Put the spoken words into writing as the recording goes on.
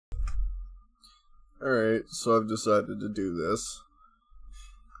Alright, so I've decided to do this.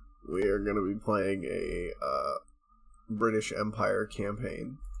 We are going to be playing a British Empire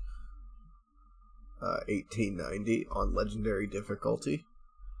campaign, 1890 on legendary difficulty.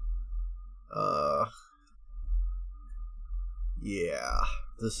 Yeah,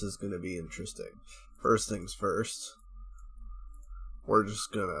 this is going to be interesting. First things first, we're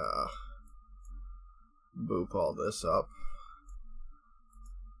just going to boop all this up.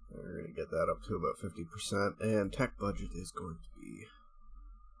 We're going to get that up to about 50%, and tech budget is going to be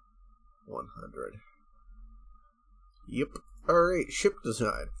 100. Yep. Alright, ship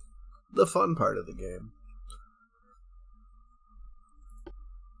design. The fun part of the game.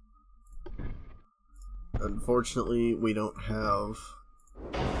 Unfortunately, we don't have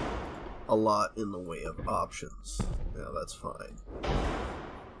a lot in the way of options. Now, that's fine.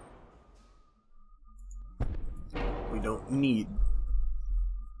 We don't need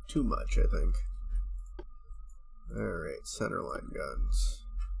too much, I think. Alright, centerline guns.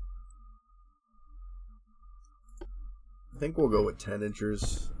 I think we'll go with 10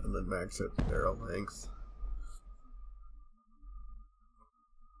 inches and then max out the barrel length.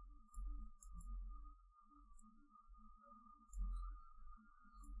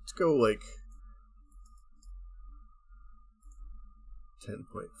 Let's go like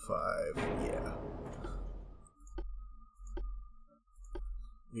 10.5, yeah.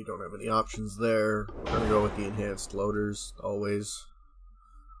 We don't have any options there. We're gonna go with the enhanced loaders, always.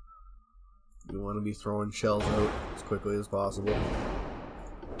 We want to be throwing shells out as quickly as possible.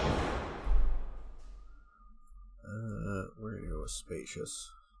 We're gonna go with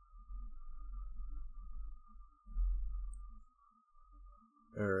spacious.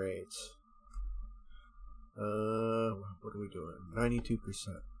 Alright. What are we doing?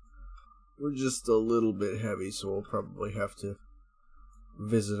 92%. We're just a little bit heavy, so we'll probably have to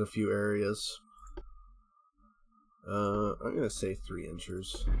visit a few areas. I'm gonna say 3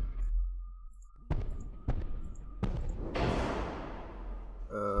 inches.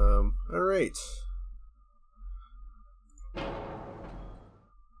 Alright.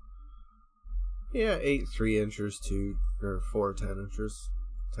 Yeah, 8 3 inches to, or 4 10 inches.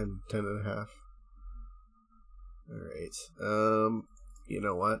 10 and a half. Alright. You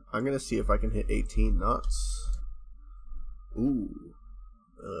know what? I'm gonna see if I can hit 18 knots. Ooh.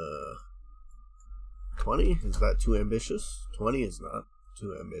 20? Is that too ambitious? 20 is not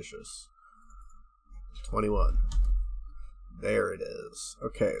too ambitious. 21. There it is.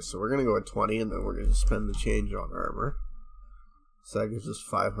 Okay, so we're going to go at 20, and then we're going to spend the change on armor. So that gives us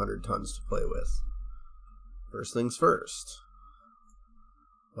 500 tons to play with. First things first.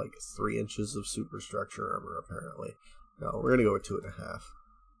 Like 3 inches of superstructure armor, apparently. No, we're going to go with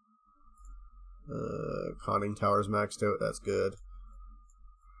 2.5. Conning tower's maxed out, that's good.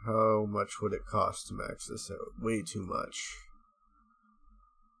 How much would it cost to max this out? Way too much.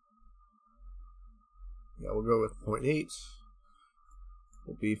 Yeah, we'll go with 0.8.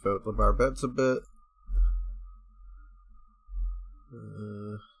 We'll beef out the barbettes a bit.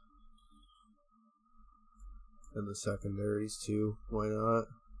 And the secondaries too. Why not?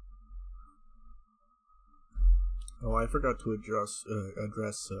 Oh, I forgot to address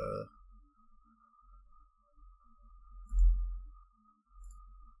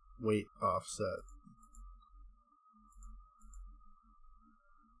weight offset.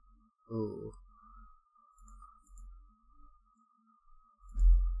 Ooh.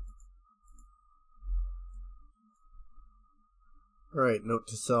 Alright, note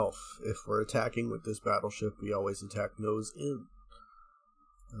to self. If we're attacking with this battleship, we always attack nose in.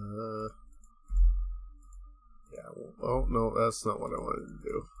 Yeah, well, no, that's not what I wanted to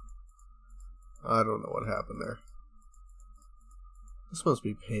do. I don't know what happened there. This must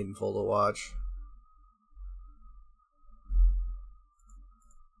be painful to watch.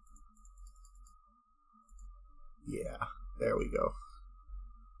 Yeah, there we go.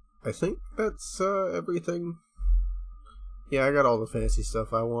 I think that's everything. Yeah, I got all the fancy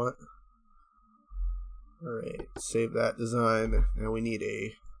stuff I want. Alright, save that design. Now we need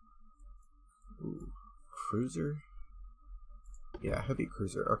a cruiser? Yeah, heavy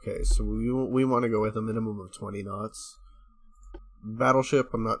cruiser. Okay, so we want to go with a minimum of 20 knots.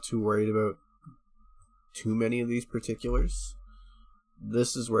 Battleship, I'm not too worried about too many of these particulars.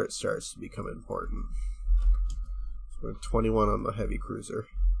 This is where it starts to become important. So we're at 21 on the heavy cruiser.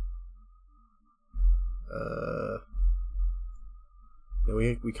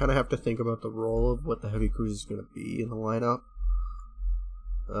 We kind of have to think about the role of what the heavy cruiser is going to be in the lineup.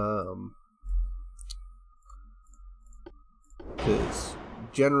 Because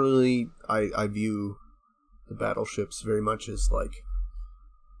generally I view the battleships very much as like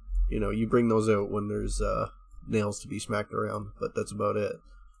You know, you bring those out when there's nails to be smacked around, but that's about it.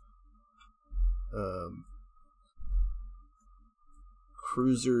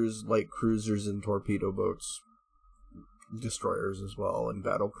 Cruisers, light cruisers, and torpedo boats, destroyers as well, and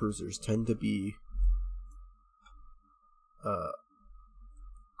battle cruisers tend to be a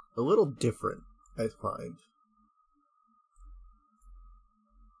little different, I find.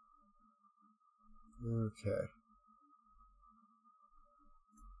 Okay.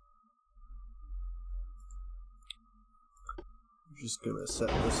 I'm just gonna set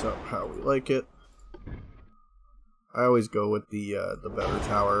this up how we like it. I always go with the better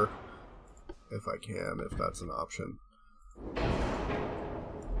tower if I can, if that's an option.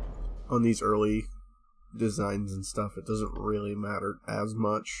 On these early designs and stuff, it doesn't really matter as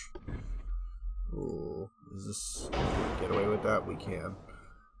much. Ooh, is this... Can we get away with that? We can.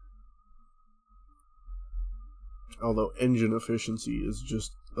 Although engine efficiency is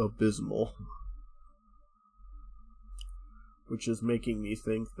just abysmal. Which is making me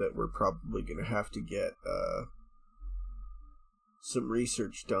think that we're probably going to have to get some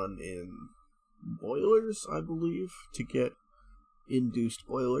research done in boilers, I believe, to get induced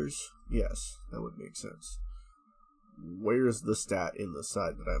boilers. Yes, that would make sense. Where's the stat in the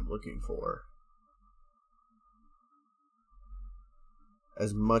side that I'm looking for?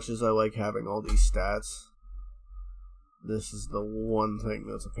 As much as I like having all these stats, this is the one thing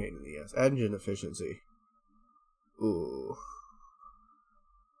that's a pain in the ass. Engine efficiency. Ooh.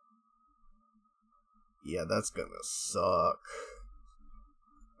 Yeah, that's gonna suck.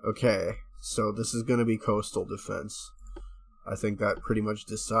 Okay, so this is gonna be coastal defense. I think that pretty much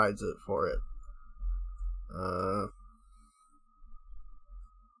decides it for it.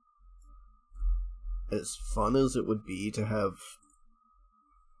 As fun as it would be to have...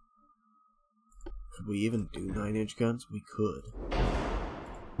 Could we even do 9-inch guns? We could.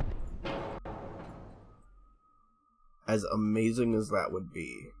 As amazing as that would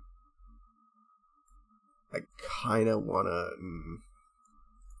be, I kind of want to...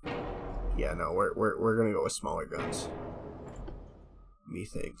 Yeah, no, we're gonna go with smaller guns.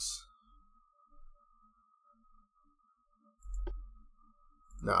 Methinks.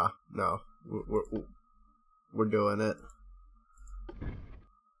 Nah, no, we're doing it.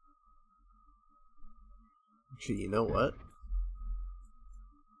 Actually, you know what?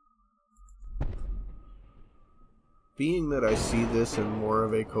 Being that I see this in more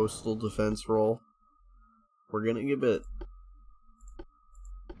of a coastal defense role, we're gonna give it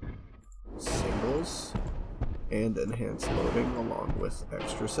singles and enhanced loading along with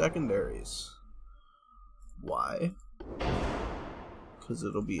extra secondaries. Why? Because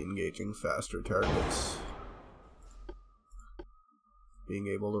it'll be engaging faster targets. Being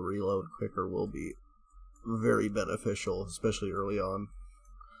able to reload quicker will be very beneficial, especially early on.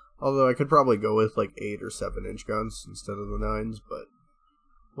 Although I could probably go with like 8 or 7-inch guns instead of the 9s, but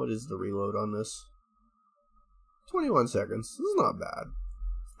what is the reload on this? 21 seconds. This is not bad.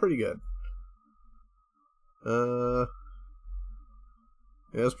 It's pretty good. Yeah,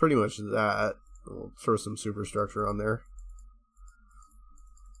 it's pretty much that. We'll throw some superstructure on there.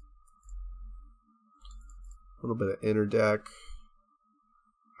 A little bit of inner deck.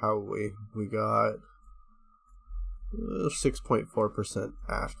 How we got 6.4%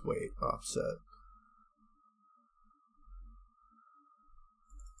 aft weight offset.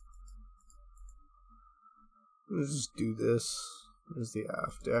 Let's just do this. There's the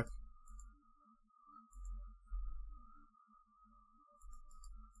aft deck.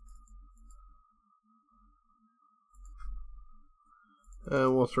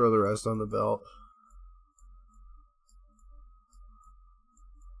 And we'll throw the rest on the belt.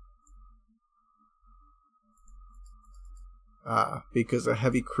 Because a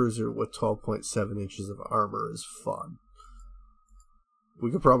heavy cruiser with 12.7 inches of armor is fun.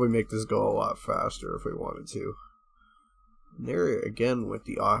 We could probably make this go a lot faster if we wanted to. And there again with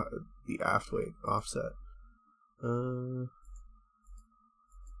the aft weight offset.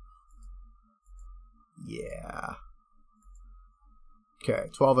 Yeah. Okay,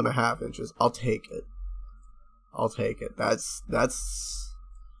 12.5 inches. I'll take it. I'll take it. That's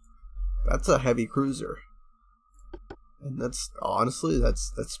a heavy cruiser. And that's honestly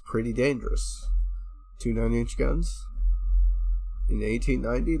that's pretty dangerous. 2 9-inch guns in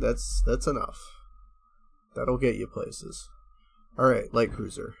 1890, that's enough. That'll get you places. Alright, light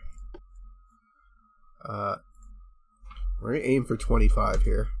cruiser. We're gonna aim for 25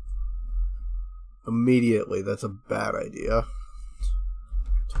 here. Immediately, that's a bad idea.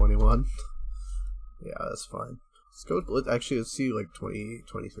 21. Yeah, that's fine. Let's go. Let's see like 20,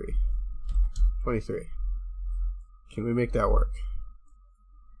 23. 23. Can we make that work?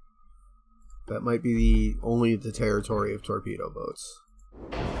 That might be only the territory of torpedo boats.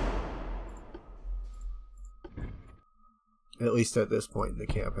 At least at this point in the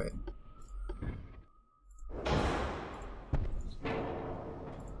campaign.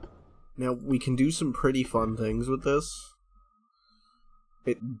 Now, we can do some pretty fun things with this.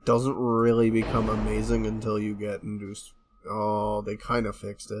 It doesn't really become amazing until you get induced... Oh, they kind of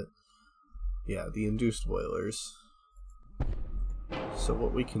fixed it. Yeah, the induced boilers. So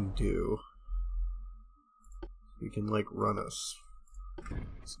what we can do... We can, like, run us.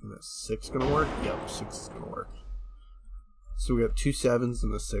 Is 6 gonna work? Yep, 6 is gonna work. So we have 2 7s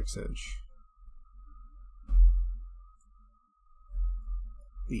and a 6-inch.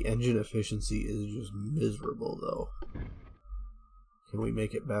 The engine efficiency is just miserable, though. Can we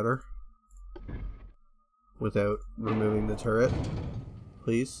make it better? Without removing the turret?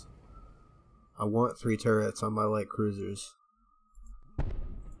 Please? I want 3 turrets on my light cruisers.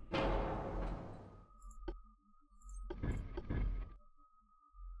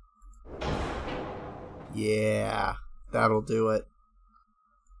 Yeah, that'll do it.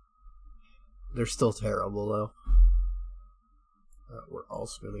 They're still terrible, though. We're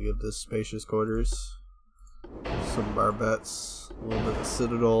also going to give this spacious quarters, some barbettes, a little bit of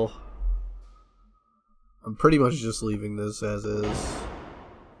citadel. I'm pretty much just leaving this as is.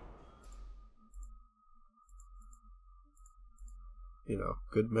 You know,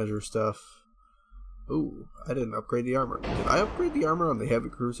 good measure stuff. Ooh, I didn't upgrade the armor. Did I upgrade the armor on the heavy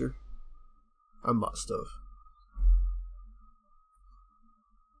cruiser? I must have.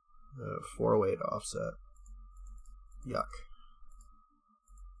 408 offset. Yuck.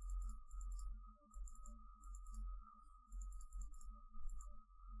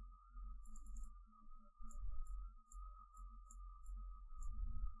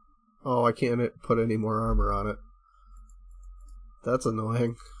 Oh, I can't put any more armor on it. That's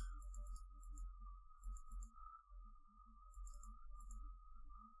annoying.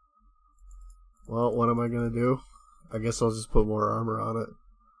 Well, what am I gonna do? I guess I'll just put more armor on it.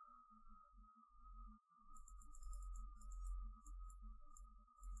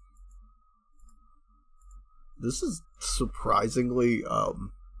 This is surprisingly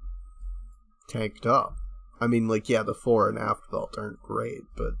tanked up. I mean, like, yeah, the fore and aft belt aren't great,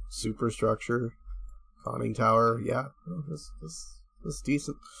 but superstructure, conning tower, yeah, this is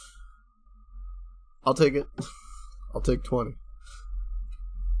decent. I'll take it. I'll take 20.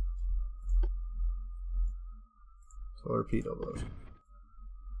 Torpedo boat.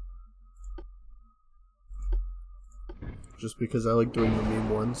 Just because I like doing the meme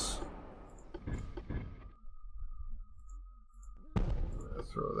ones.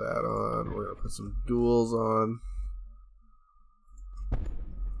 Throw that on. We're gonna put some duels on.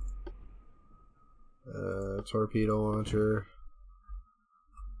 Torpedo launcher.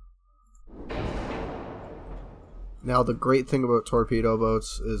 Now the great thing about torpedo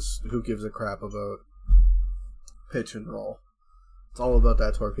boats is who gives a crap about pitch and roll. It's all about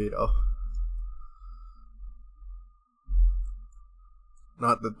that torpedo.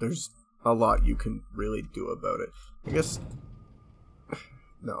 Not that there's a lot you can really do about it. I guess...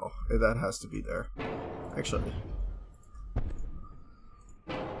 No, that has to be there. Actually.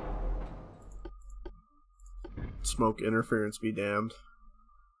 Smoke interference be damned.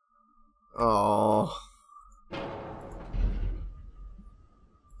 Oh.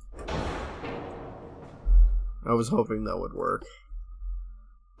 I was hoping that would work.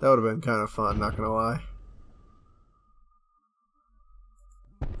 That would have been kind of fun, not gonna lie.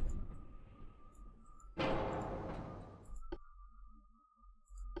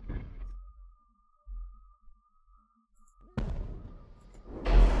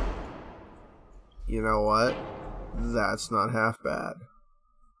 You know what? That's not half bad.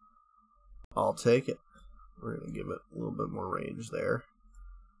 I'll take it. We're going to give it a little bit more range there.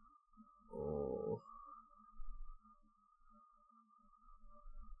 Oh.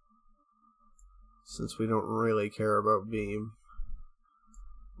 Since we don't really care about beam,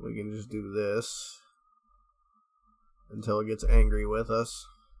 we can just do this until it gets angry with us.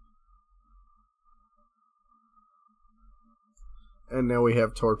 And now we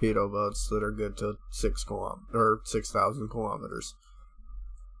have torpedo boats that are good to 6,000 kilometers.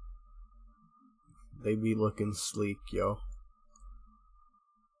 They be looking sleek, yo.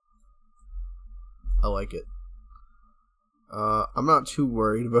 I like it. I'm not too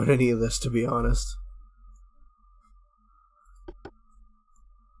worried about any of this, to be honest.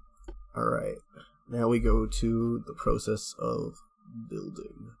 Alright, now we go to the process of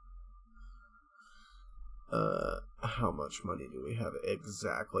building. How much money do we have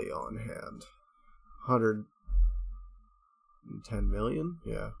exactly on hand? 100. 10 million?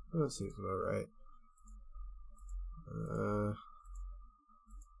 Yeah, that seems about right.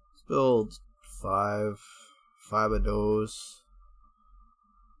 Let's build five of those.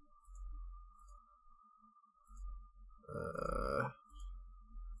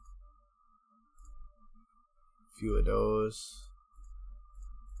 Few of those.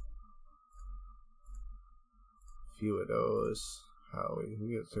 Few of those. How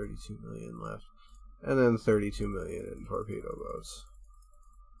we got 32 million left. And then 32 million in torpedo boats.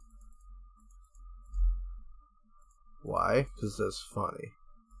 Why? Because that's funny.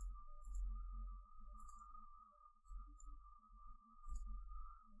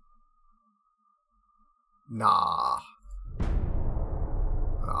 Nah.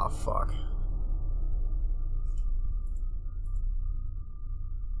 Ah, fuck.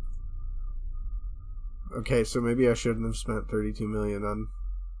 Okay, so maybe I shouldn't have spent 32 million on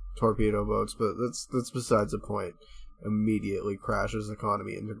torpedo boats, but that's besides the point. Immediately crashes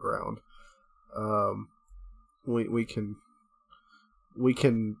economy into ground. We can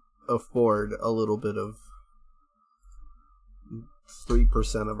afford a little bit of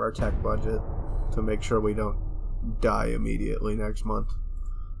 3% of our tech budget to make sure we don't die immediately next month.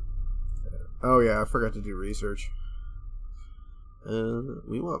 Oh yeah, I forgot to do research.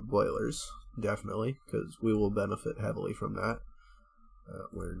 We want boilers, definitely, because we will benefit heavily from that.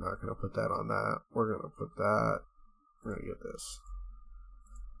 We're not going to put that on that. We're going to put that. We're going to get this.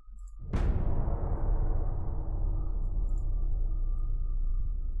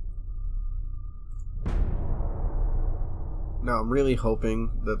 Now, I'm really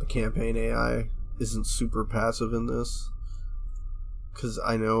hoping that the campaign AI isn't super passive in this, because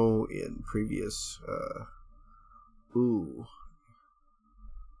I know in previous,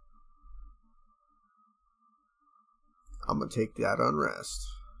 I'm gonna take that unrest.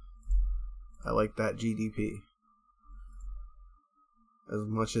 I like that GDP as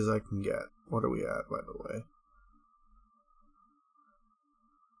much as I can get. What are we at, by the way?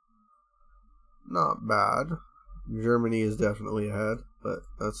 Not bad. Germany is definitely ahead, but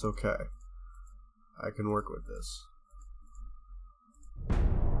that's okay. I can work with this.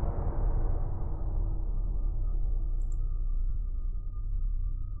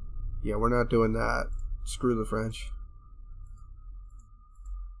 Yeah, we're not doing that. Screw the French.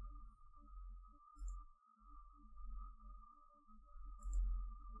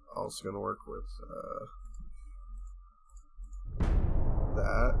 Also gonna work with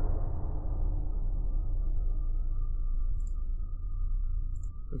that.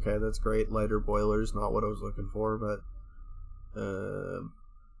 Okay, that's great. Lighter boilers, not what I was looking for, but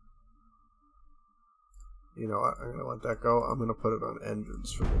you know what, I'm gonna let that go. I'm gonna put it on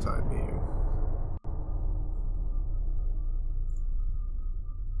engines for the time being.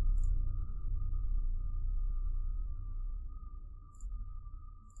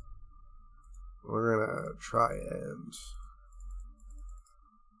 We're gonna try and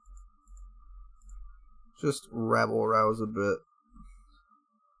just rabble rouse a bit.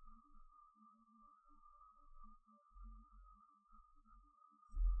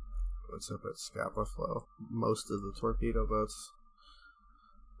 What's up at Scapa Flow? Most of the torpedo boats.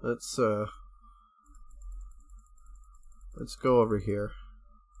 Let's go over here.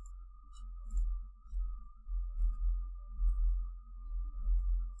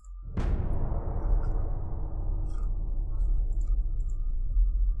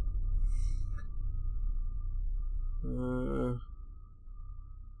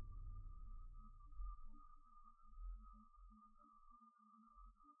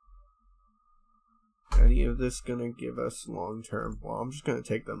 Any of this gonna give us long term? Well, I'm just gonna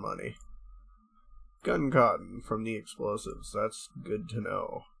take the money. Gun cotton from the explosives. That's good to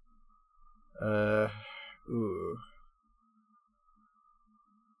know. Ooh.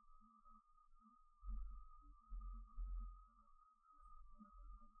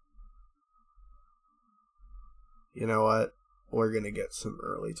 You know what? We're gonna get some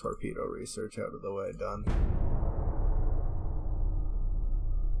early torpedo research out of the way done.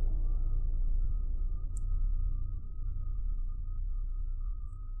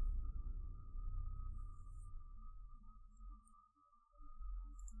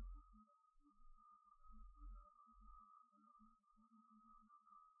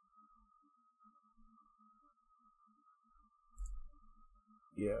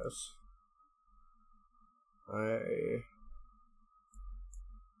 Yes. I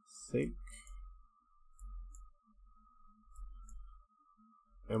think...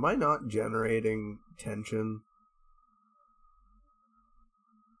 Am I not generating tension?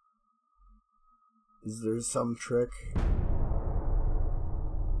 Is there some trick?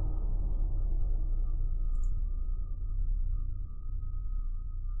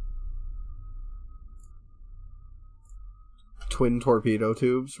 twin torpedo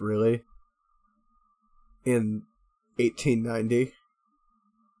tubes, really? In 1890?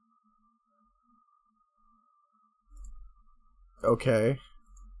 Okay.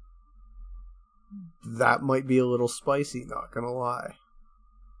 That might be a little spicy, not gonna lie.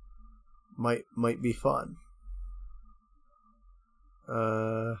 Might be fun.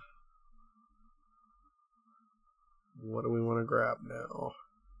 What do we want to grab now?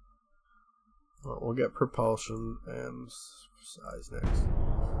 Well, we'll get propulsion and size next.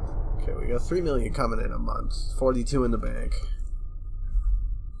 Okay, we got 3 million coming in a month. 42 in the bank.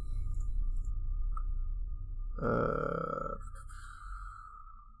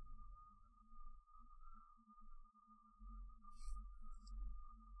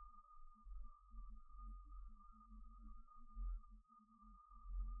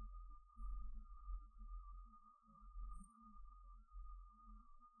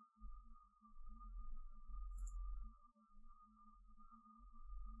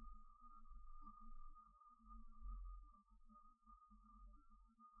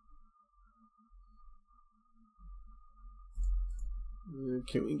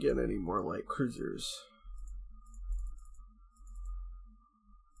 Can we get any more light cruisers?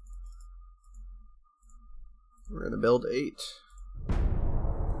 We're gonna build 8.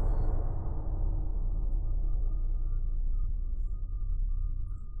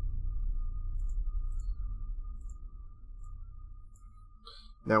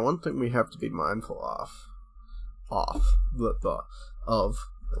 Now, one thing we have to be mindful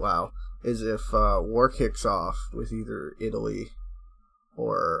is if war kicks off with either Italy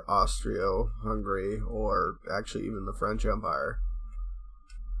or Austria-Hungary, or actually even the French Empire,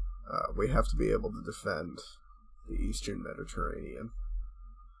 we have to be able to defend the Eastern Mediterranean.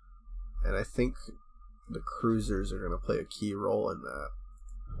 And I think the cruisers are going to play a key role in that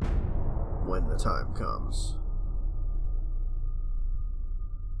when the time comes.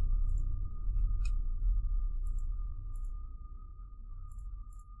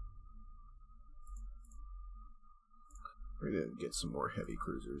 We're gonna get some more heavy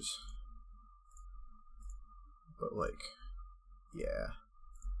cruisers. But like, yeah.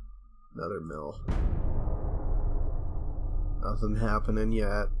 Another mill. Nothing happening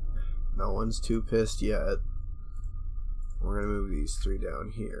yet. No one's too pissed yet. We're gonna move these 3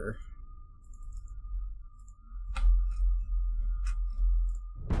 down here.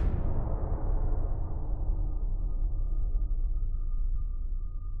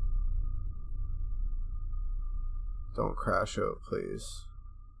 Don't crash out, please.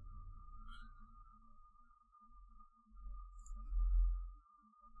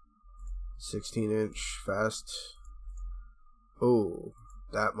 "16-inch fast." Oh,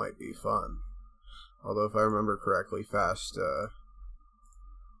 that might be fun. Although, if I remember correctly, fast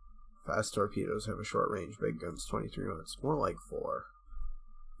torpedoes have a short range. Big guns, 23 knots. More like 4.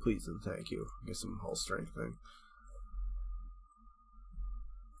 Please and thank you. Get some hull strengthening.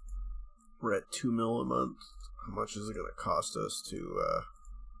 We're at 2 mil a month. How much is it going to cost us to,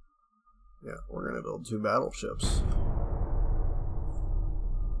 yeah, we're going to build 2 battleships.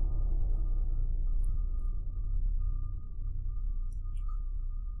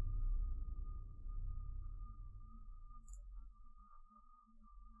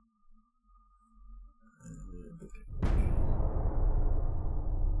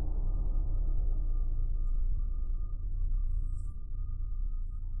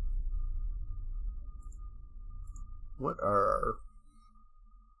 What are our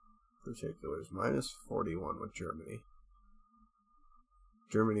particulars? Minus 41 with Germany.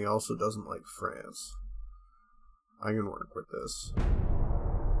 Germany also doesn't like France. I can work with this.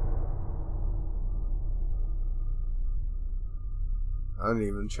 I didn't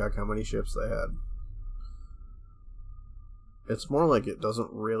even check how many ships they had. It's more like it doesn't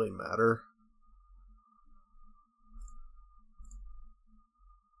really matter.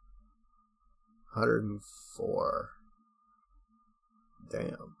 $104.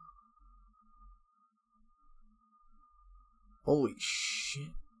 Damn. Holy shit.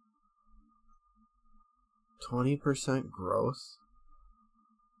 20% growth?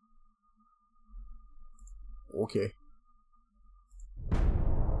 Okay.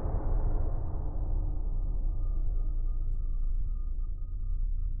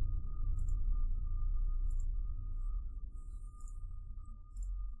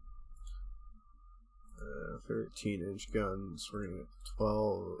 Uh, 13-inch guns. We're gonna get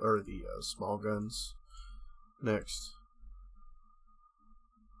 12, or the small guns next.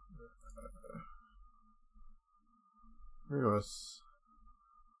 We're gonna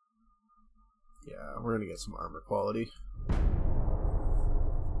yeah, we're gonna get some armor quality.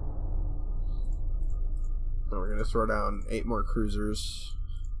 Then we're gonna throw down 8 more cruisers.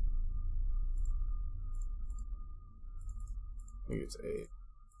 I think it's 8.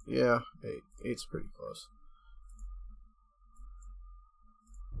 Yeah, 8. 8's pretty close.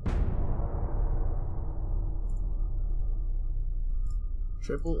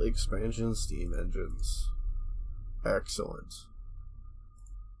 Triple expansion steam engines. Excellent.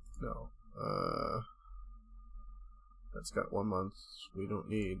 No. That's got 1 month. We don't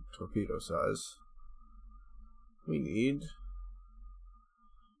need torpedo size. We need...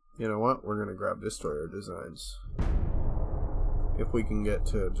 You know what? We're gonna grab destroyer designs. If we can get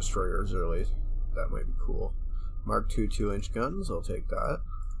to destroyers early, that might be cool. Mark II 2-inch guns, I'll take that.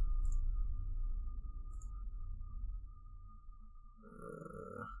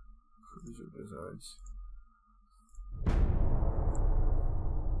 Cruiser designs.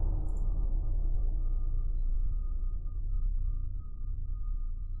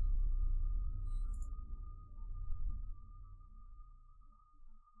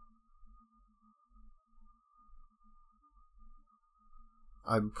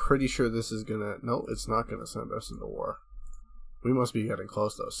 I'm pretty sure this is gonna... No, it's not gonna send us into war. We must be getting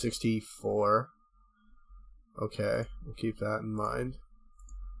close, though. 64. Okay, we'll keep that in mind.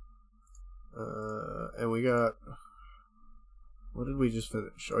 And we got... What did we just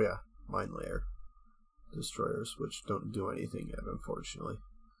finish? Oh, yeah. Mine layer. Destroyers, which don't do anything yet, unfortunately.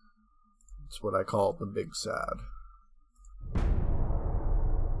 It's what I call the big sad.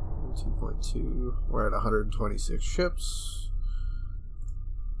 2.2. We're at 126 ships.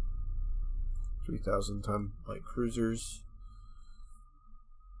 3,000 ton light cruisers.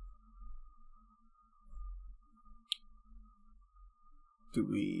 Do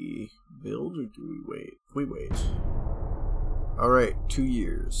we build or do we wait? We wait. Alright, 2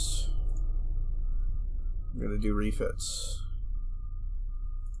 years. I'm gonna do refits.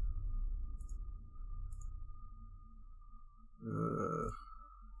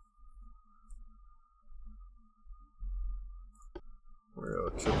 We're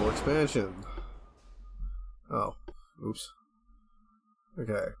a triple expansion. Oh, oops.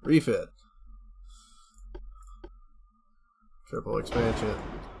 Okay, refit. Triple expansion.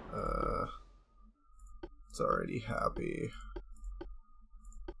 It's already happy.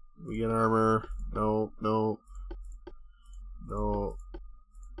 We get armor. No, no. No.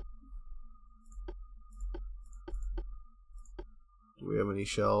 Do we have any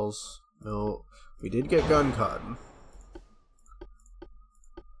shells? No. We did get gun cotton.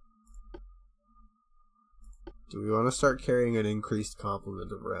 Do we want to start carrying an increased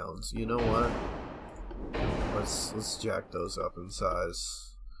complement of rounds? You know what? Let's jack those up in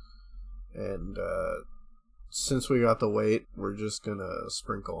size. And since we got the weight, we're just gonna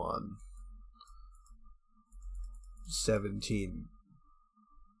sprinkle on 17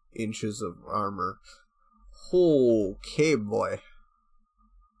 inches of armor. Okay, boy.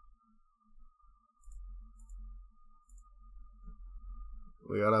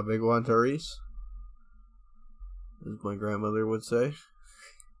 We got a big one, Therese, as my grandmother would say.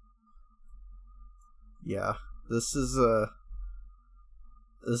 Yeah, this is a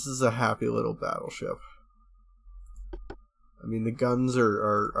happy little battleship. I mean, the guns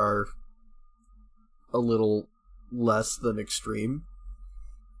are a little less than extreme,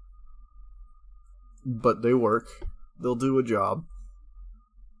 but they work. They'll do a job.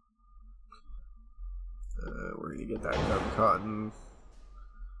 We're gonna get that gun cotton.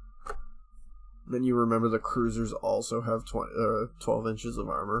 Then you remember the cruisers also have 12 inches of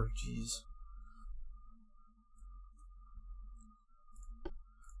armor. Jeez.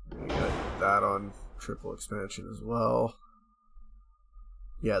 We got that on triple expansion as well.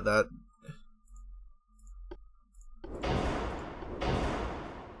 Yeah, that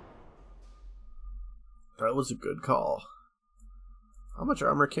was a good call. How much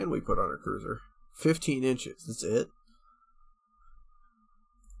armor can we put on a cruiser? 15 inches. That's it?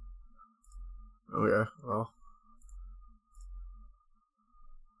 Okay, well.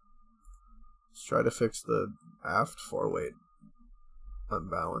 Let's try to fix the aft foreweight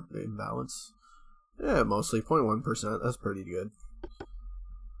imbalance. Yeah, mostly 0.1%. That's pretty good.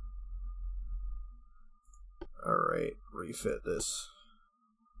 Alright, refit this.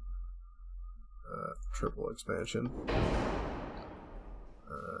 Triple expansion.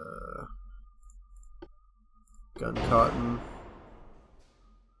 Gun cotton.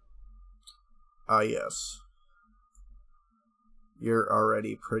 Ah, yes. You're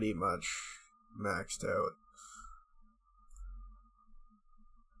already pretty much maxed out.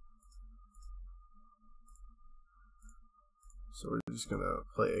 So we're just gonna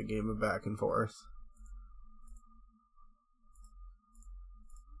play a game of back and forth.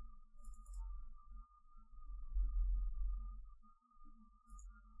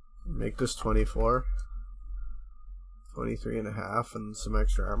 Make this 24. 23.5 and some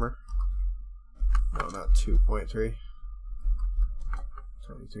extra armor. No, not 2.3.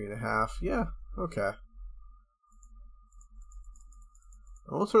 23.5. Yeah, okay.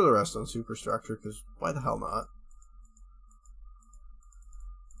 I won't throw the rest on superstructure, because why the hell not?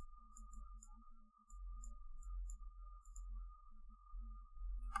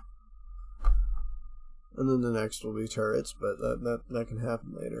 And then the next will be turrets, but that can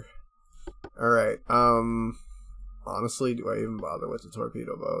happen later. Alright, honestly, do I even bother with the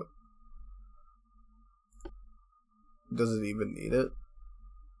torpedo boat? Does it even need it?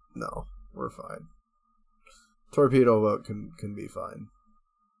 No, we're fine. Torpedo boat can be fine.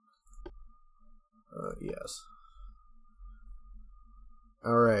 Yes.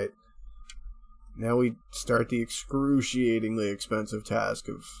 Alright. Now we start the excruciatingly expensive task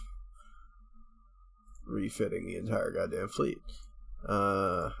of refitting the entire goddamn fleet.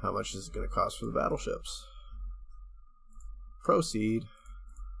 How much is it going to cost for the battleships? Proceed.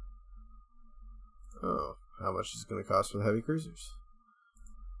 Oh, how much is it going to cost for the heavy cruisers?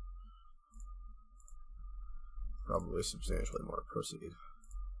 Probably substantially more. Proceed.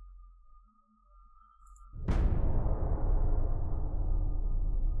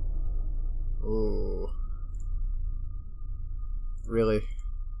 Oh. Really?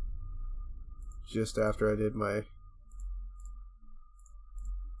 Just after I did my...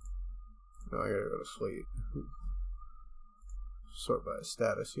 No, I gotta go to fleet. Sort by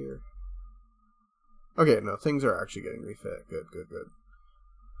status here. Okay, no, things are actually getting refit. Good, good, good.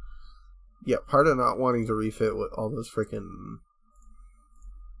 Yeah, part of not wanting to refit with all those freaking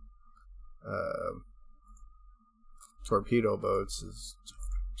torpedo boats is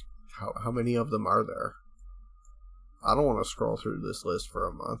how many of them are there? I don't want to scroll through this list for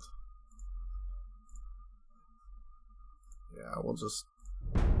a month. Yeah, we'll just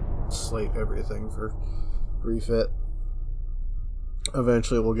slate everything for refit.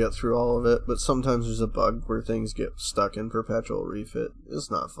 Eventually we'll get through all of it, but sometimes there's a bug where things get stuck in perpetual refit. It's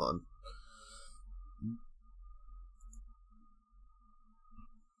not fun.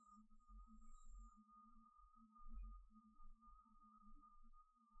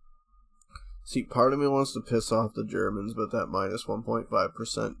 See, part of me wants to piss off the Germans, but that minus 1.5%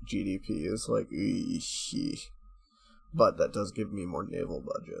 GDP is like, eesh. But that does give me more naval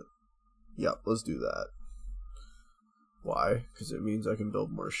budget. Yep, let's do that. Why? Because it means I can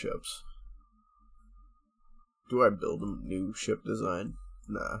build more ships. Do I build a new ship design?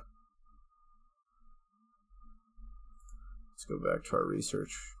 Nah. Let's go back to our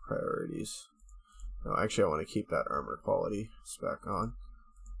research priorities. No, actually I want to keep that armor quality spec on.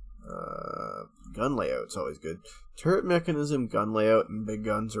 Gun layout's always good. Turret mechanism, gun layout, and big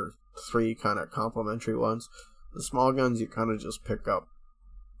guns are three kind of complementary ones. The small guns you kind of just pick up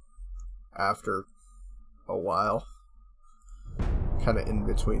after a while. Kind of in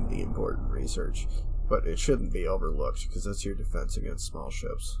between the important research. But it shouldn't be overlooked, because that's your defense against small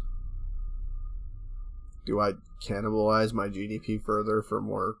ships. Do I cannibalize my GDP further for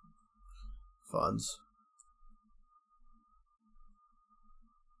more funds?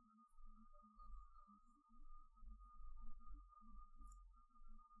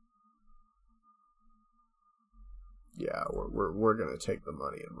 Yeah, we're gonna take the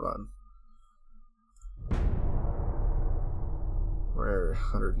money and run. We're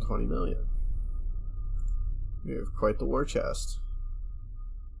 120 million. We have quite the war chest.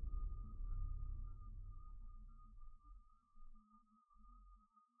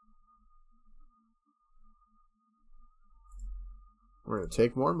 We're gonna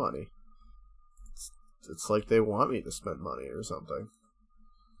take more money. It's like they want me to spend money or something.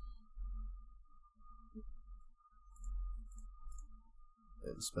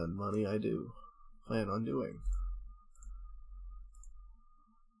 And spend money I do. Plan on doing.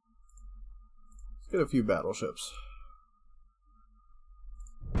 Let's get a few battleships.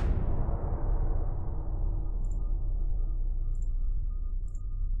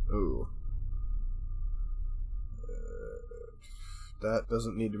 Ooh. That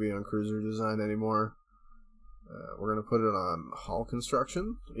doesn't need to be on cruiser design anymore. We're going to put it on hull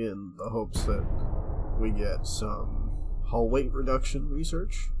construction in the hopes that we get some hull weight reduction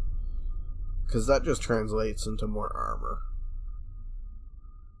research, because that just translates into more armor,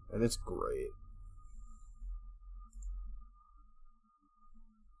 and it's great.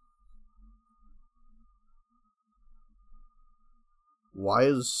 Why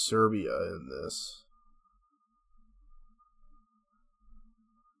is Serbia in this?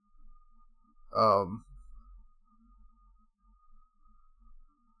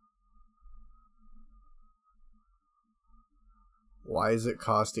 Why is it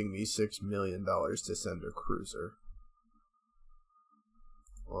costing me $6 million to send a cruiser?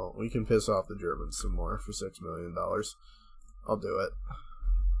 Well, we can piss off the Germans some more for $6 million. I'll do it.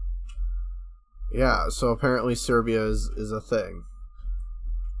 Yeah, so apparently Serbia is a thing.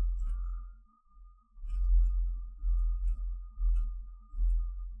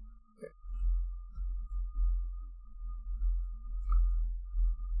 Okay.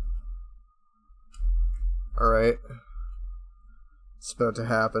 Alright. It's about to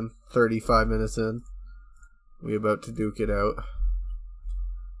happen. 35 minutes in. We about to duke it out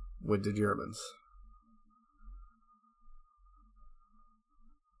with the Germans.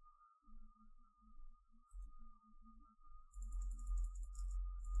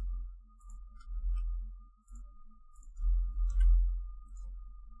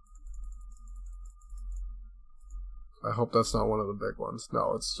 I hope that's not one of the big ones.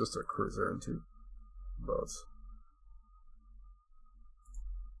 No, it's just a cruiser and 2 boats.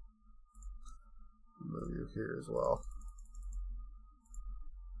 Move you here as well.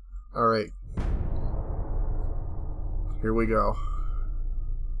 Alright. Here we go.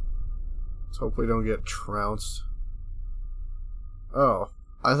 Let's hope we don't get trounced. Oh,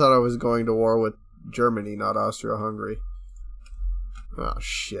 I thought I was going to war with Germany, not Austria-Hungary. Oh,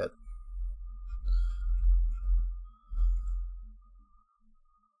 shit.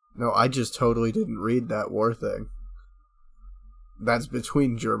 No, I just totally didn't read that war thing. That's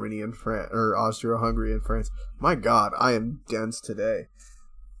between Germany and France, or Austria-Hungary and France. My God, I am dense today.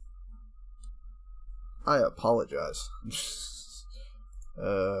 I apologize.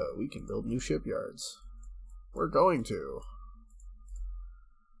 We can build new shipyards. We're going to.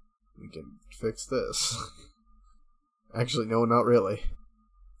 We can fix this. Actually, no, not really.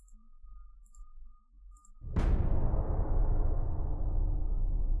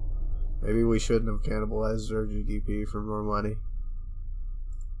 Maybe we shouldn't have cannibalized our GDP for more money.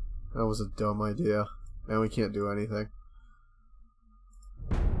 That was a dumb idea. Now we can't do anything.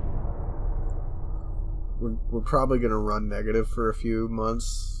 We're probably going to run negative for a few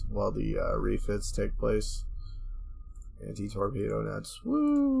months while the refits take place. Anti-torpedo nets.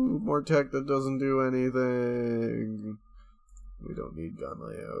 Woo! More tech that doesn't do anything. We don't need gun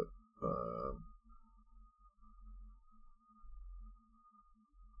layout.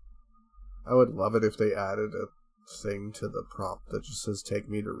 I would love it if they added a thing to the prompt that just says take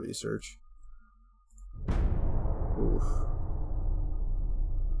me to research. Oof.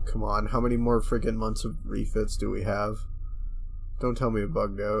 Come on, how many more freaking months of refits do we have? Don't tell me it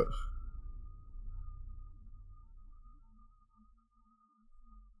bugged out.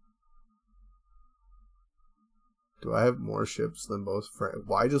 Do I have more ships than both France?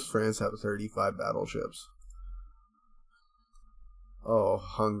 Why does France have 35 battleships? Oh,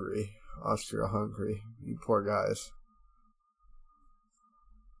 Hungary. Austria-Hungary. You poor guys.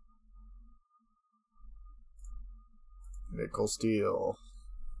 Nickel steel.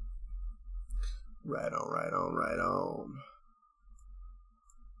 Right on, right on, right on.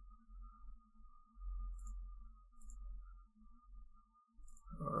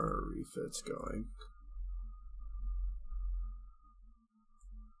 Our refits going.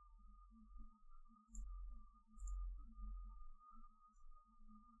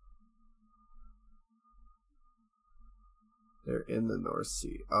 They're in the North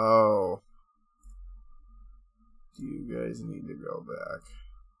Sea. Oh. Do you guys need to go back?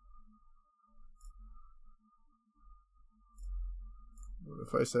 What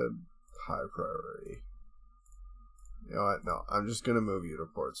if I said high priority? You know what? No, I'm just going to move you to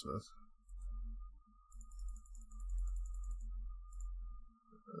Portsmouth.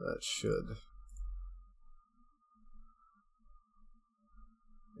 That should.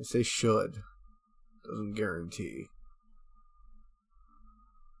 I say should. Doesn't guarantee.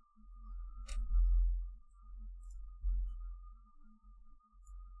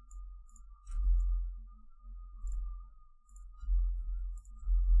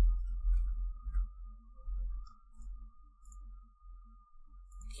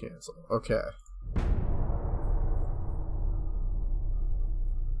 Cancel. Okay.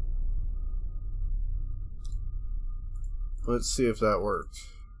 Let's see if that worked.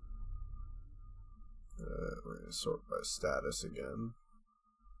 We're going to sort by status again.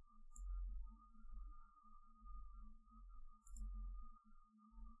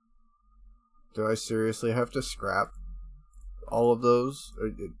 Do I seriously have to scrap all of those?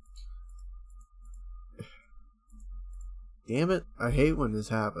 Damn it, I hate when this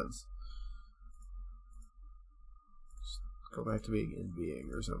happens. Just go back to being in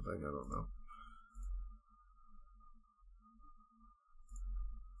being or something, I don't know.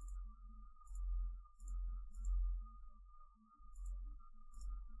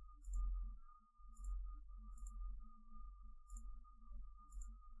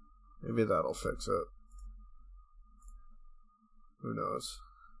 Maybe that'll fix it. Who knows?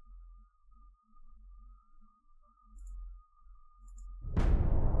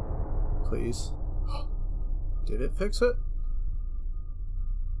 Please. Did it fix it?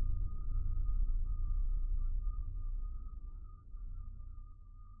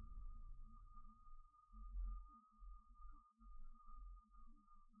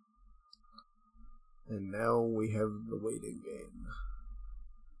 And now we have the waiting game.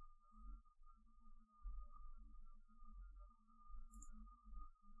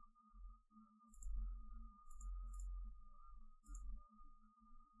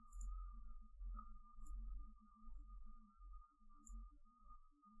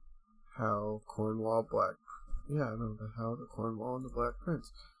 How Cornwall Black... Yeah, I know how the Cornwall and the Black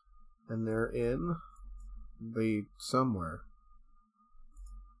Prince. And they're in the somewhere.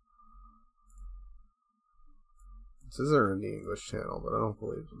 It says they're in the English Channel, but I don't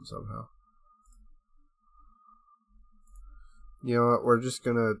believe them somehow. You know what, we're just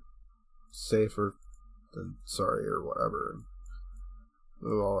gonna safer than sorry or whatever. And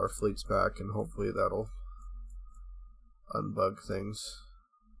move all our fleets back and hopefully that'll unbug things.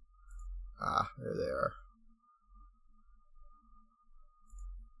 Ah, there they are.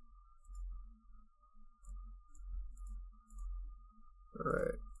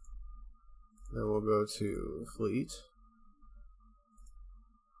 Alright. Then we'll go to fleet.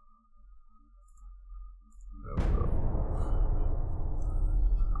 Then we'll go.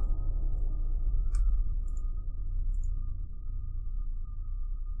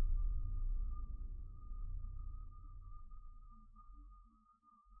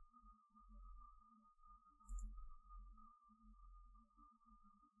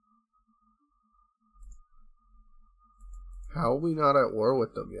 How are we not at war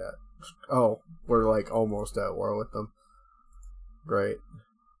with them yet? Oh, we're like almost at war with them. Great.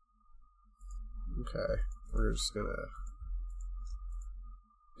 Okay, we're just gonna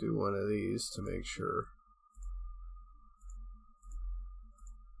do one of these to make sure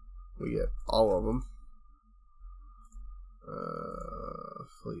we get all of them.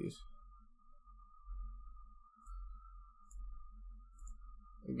 Fleet.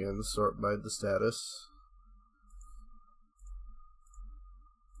 Again, sort by the status.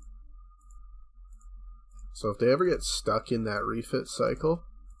 So if they ever get stuck in that refit cycle,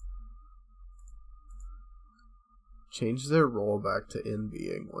 change their rollback to in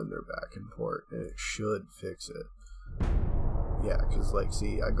being when they're back in port, and it should fix it. Yeah, because like,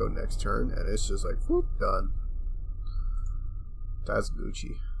 see, I go next turn, and it's just like, whoop, done. That's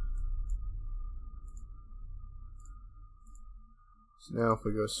Gucci. So now if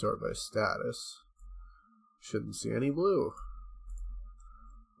we go sort by status, shouldn't see any blue.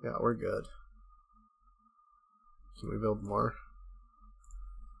 Yeah, we're good. Can we build more?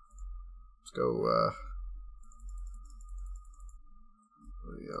 Let's go,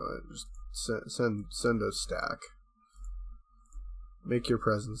 you know, just send a stack. Make your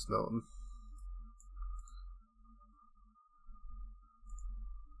presence known.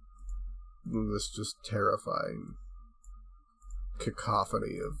 Move this just terrifying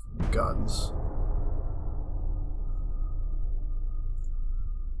cacophony of guns.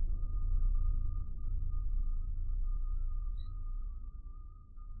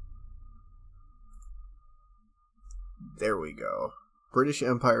 There we go. British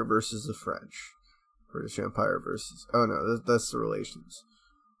Empire versus the French. British Empire versus... Oh no, that's the relations.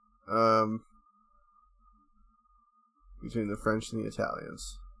 Between the French and the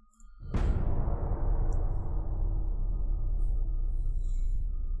Italians.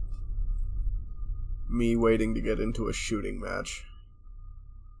 Me waiting to get into a shooting match.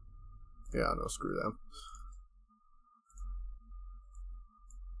 Yeah, no, screw them.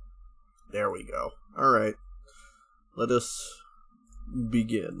 There we go. Alright. Let us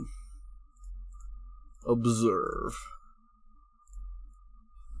begin. Observe.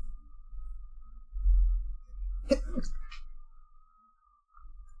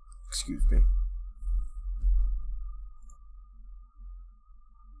 Excuse me.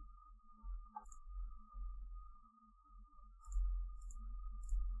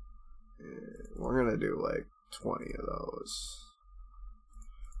 We're gonna do like 20 of those.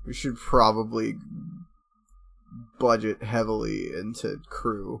 We should probably budget heavily into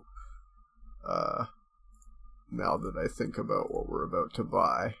crew. Now that I think about what we're about to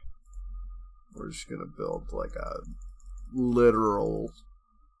buy, we're just gonna build like a literal...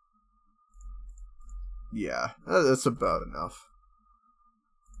 Yeah, that's about enough.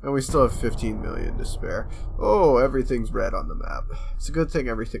 And we still have 15 million to spare. Oh, everything's red on the map. It's a good thing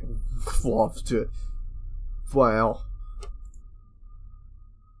everything flopped to... Wow.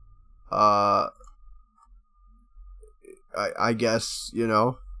 I guess, you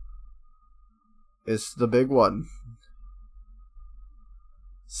know, it's the big one.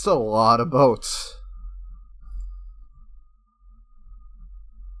 It's a lot of boats.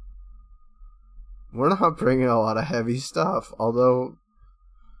 We're not bringing a lot of heavy stuff, although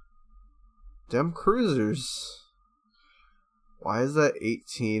them cruisers. Why is that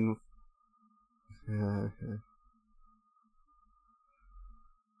 18?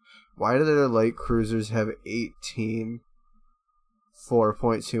 Why do their light cruisers have 18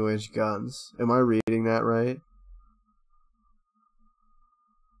 4.2-inch guns? Am I reading that right?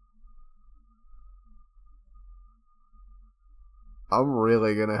 I'm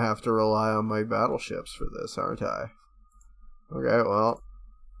really gonna have to rely on my battleships for this, aren't I? Okay, well,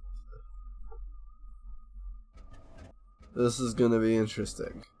 this is gonna be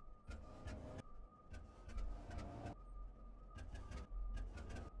interesting.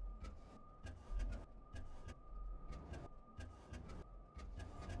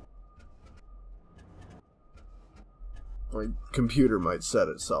 My computer might set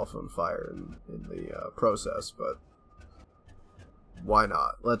itself on fire in the process, but why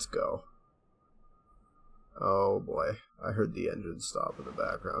not? Let's go. Oh boy, I heard the engine stop in the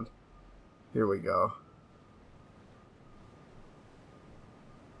background. Here we go.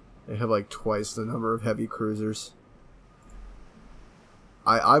 They have like twice the number of heavy cruisers.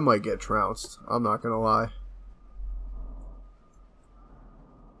 I might get trounced, I'm not gonna lie.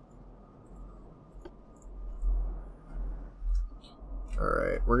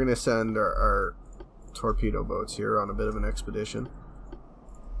 Alright, we're gonna send our torpedo boats here on a bit of an expedition.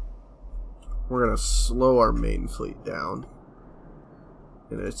 We're gonna slow our main fleet down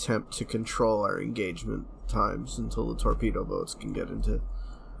in an attempt to control our engagement times until the torpedo boats can get into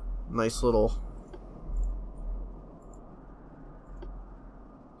nice little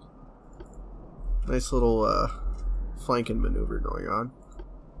flanking maneuver going on.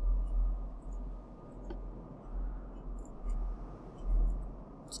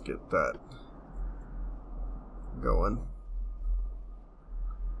 Let's get that going.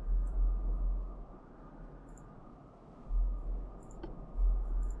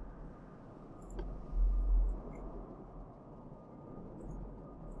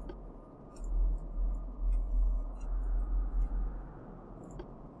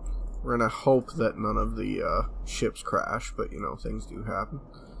 We're gonna hope that none of the ships crash, but you know, things do happen.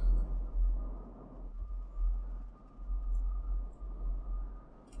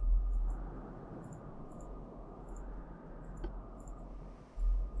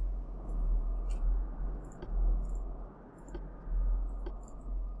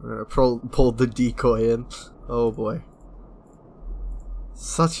 We're gonna pull the decoy in. Oh boy.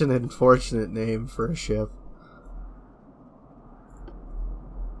 Such an unfortunate name for a ship.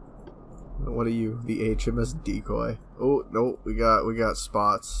 What are you? The HMS Decoy. Oh no, we got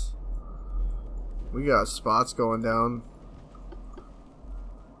spots. We got spots going down.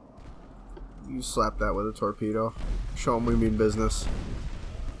 You slap that with a torpedo. Show them we mean business.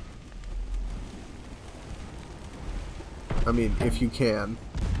 I mean, if you can,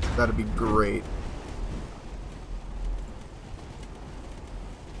 that'd be great.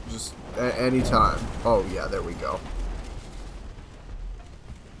 Just any time. Oh yeah, there we go.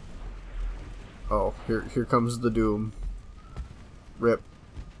 Oh, here comes the doom. Rip.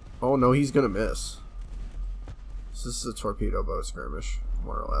 Oh no, he's gonna miss. So this is a torpedo boat skirmish,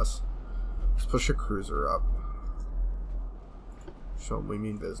 more or less. Let's push a cruiser up. Show them we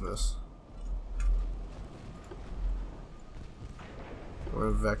mean business. We're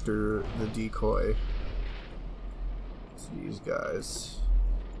gonna vector the decoy to these guys.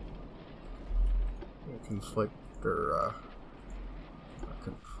 Conflict, or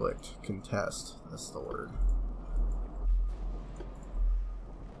contest, that's the word.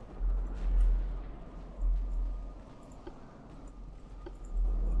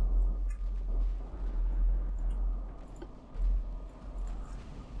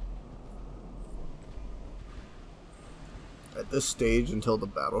 At this stage, until the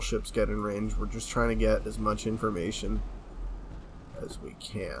battleships get in range, we're just trying to get as much information as we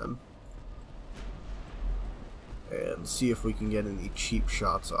can and see if we can get any cheap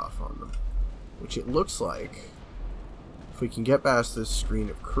shots off on them. Which it looks like, if we can get past this screen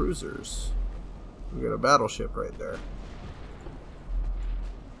of cruisers, we got a battleship right there.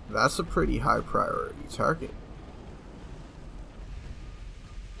 That's a pretty high priority target.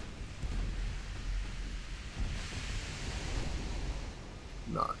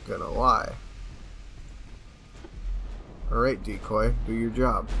 Not gonna lie. Alright, decoy, do your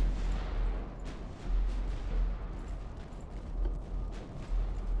job.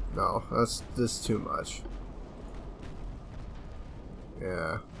 No, that's this too much.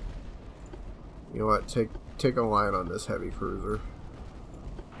 Yeah. You know what? Take a line on this heavy cruiser.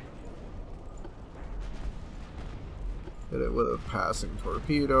 Hit it with a passing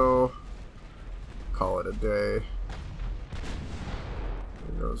torpedo. Call it a day.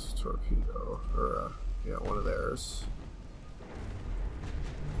 There goes a torpedo, or yeah, one of theirs.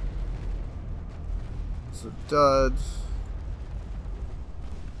 It's a dud.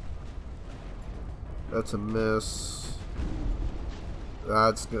 That's a miss.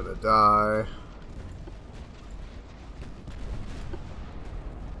 That's gonna die.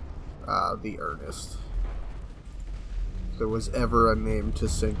 The Earnest. If there was ever a name to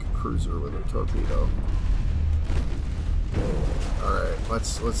sink a cruiser with a torpedo. Alright,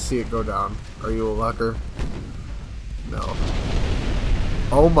 let's see it go down. Are you a lucker? No.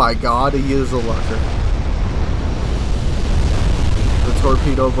 Oh my god, he is a lucker. The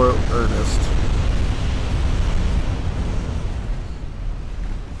torpedo boat Earnest.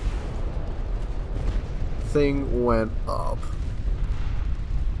 Thing went up.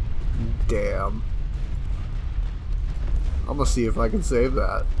 Damn. I'm gonna see if I can save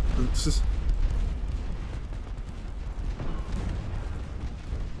that. It's just...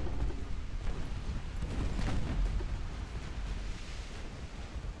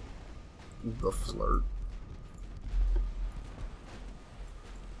 the flirt.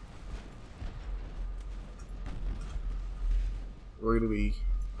 We're gonna be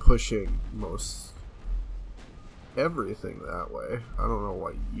pushing most everything that way. I don't know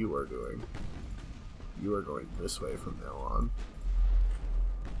what you are doing. You are going this way from now on.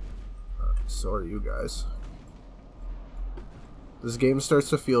 So are you guys. This game starts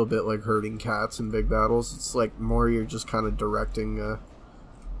to feel a bit like herding cats in big battles. It's like more you're just kind of directing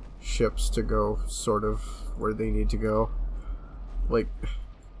ships to go sort of where they need to go. Like,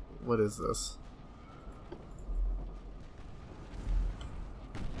 what is this?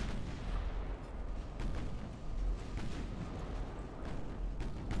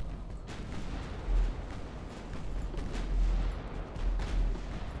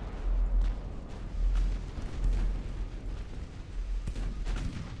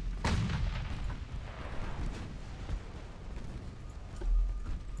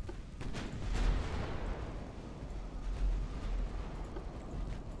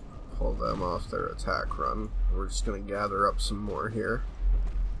 Pull them off their attack run. We're just going to gather up some more here.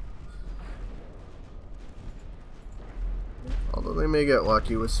 Although they may get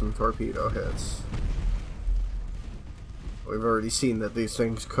lucky with some torpedo hits. We've already seen that these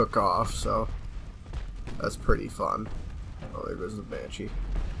things cook off, so that's pretty fun. Oh, there goes the Banshee.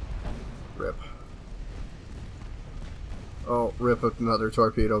 Rip. Oh, rip another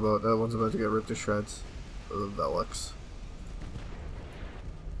torpedo boat. That one's about to get ripped to shreds. The Velix.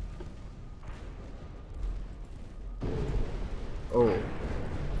 Oh.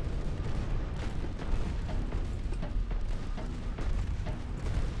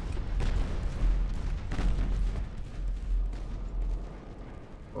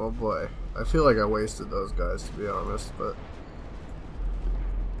 Oh boy. I feel like I wasted those guys, to be honest, but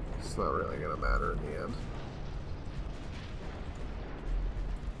it's not really gonna matter in the end.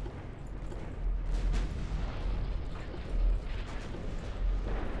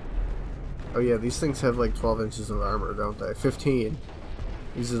 Oh yeah, these things have like 12 inches of armor, don't they? 15.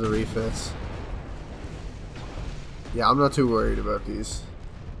 These are the refits. Yeah, I'm not too worried about these.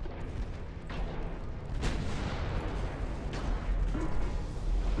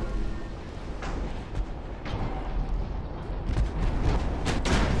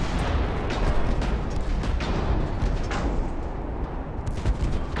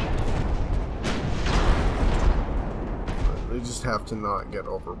 Just have to not get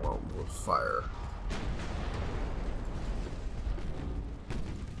overwhelmed with fire.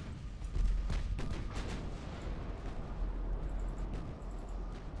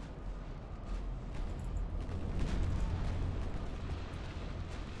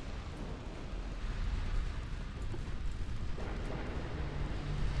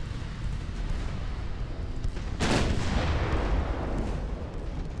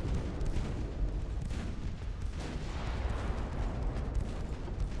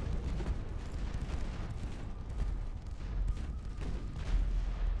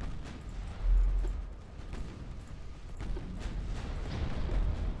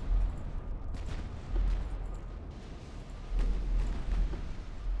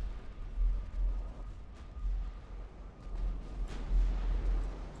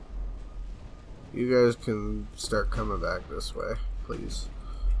 You guys can start coming back this way, please.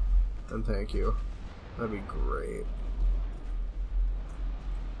 And thank you. That'd be great.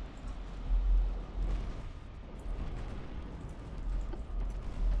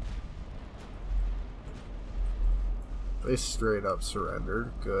 They straight up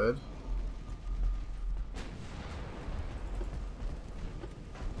surrendered. Good.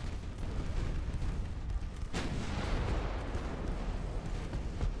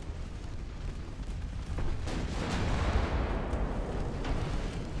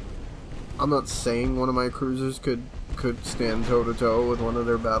 I'm not saying one of my cruisers could stand toe-to-toe with one of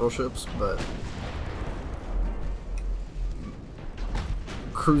their battleships, but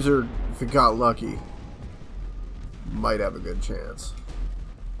cruiser, if it got lucky, might have a good chance.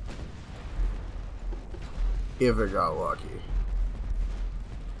 If it got lucky.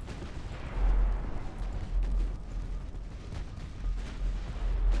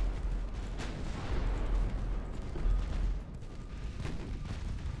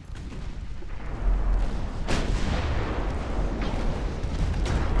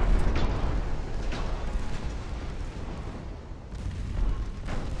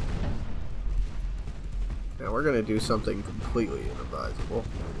 Now we're going to do something completely inadvisable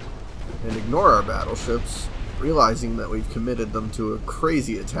and ignore our battleships, realizing that we've committed them to a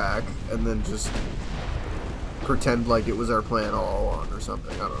crazy attack, and then just pretend like it was our plan all along or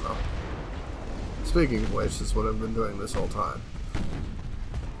something. I don't know. Speaking of which, that's what I've been doing this whole time.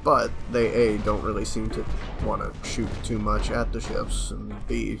 But they, A, don't really seem to want to shoot too much at the ships, and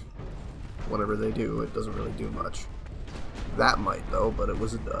B, whenever they do, it doesn't really do much. That might, though, but it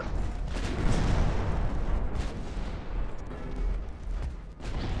was a dud.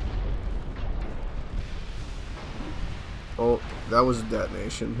 Oh, that was a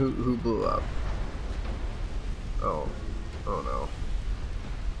detonation. Who blew up? Oh no.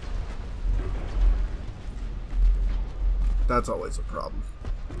 That's always a problem.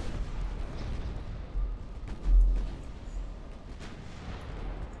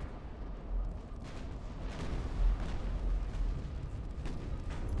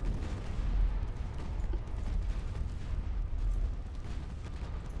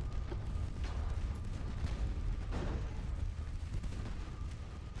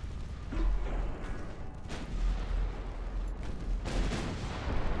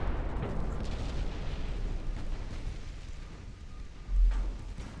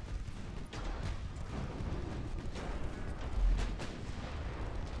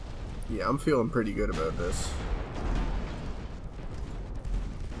 Yeah, I'm feeling pretty good about this.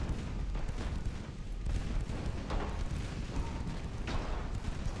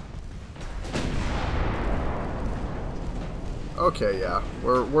 Okay, yeah,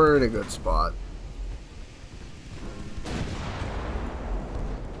 we're in a good spot.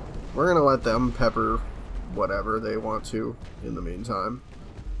 We're gonna let them pepper whatever they want to in the meantime,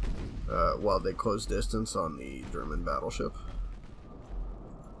 while they close distance on the German battleship.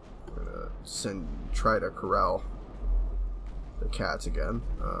 We're gonna try to corral the cats again.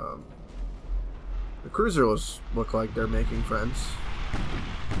 The cruisers look like they're making friends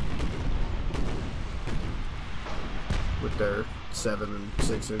with their 7- and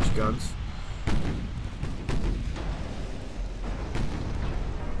 6-inch guns.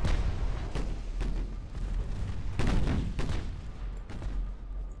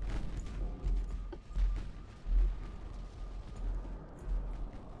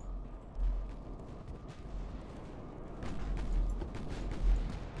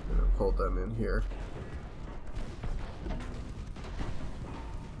 Pull them in here.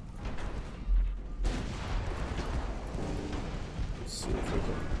 Let's see if we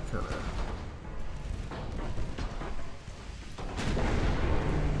can kind of.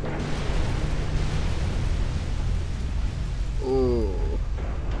 Ooh,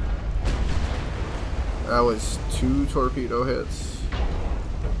 that was 2 torpedo hits.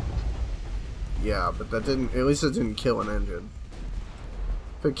 Yeah, but that didn't. At least it didn't kill an engine.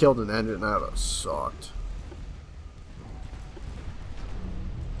 If it killed an engine, that would have sucked.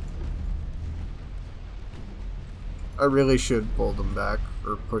 I really should pull them back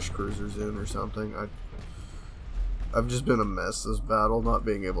or push cruisers in or something. I've just been a mess this battle, not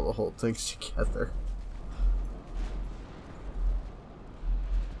being able to hold things together.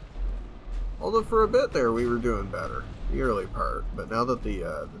 Although for a bit there we were doing better, the early part, but now that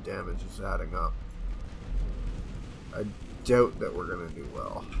the damage is adding up, I doubt that we're gonna do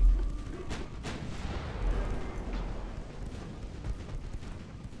well.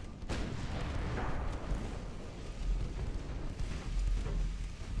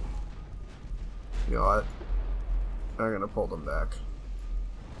 You know what? I'm gonna pull them back.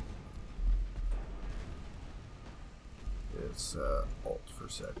 It's alt for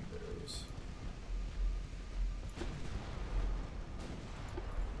secondaries.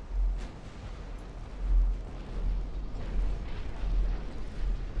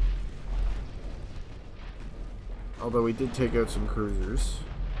 Although we did take out some cruisers.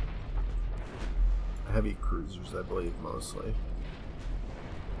 Heavy cruisers, I believe, mostly.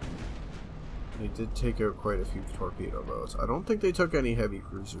 They did take out quite a few torpedo boats. I don't think they took any heavy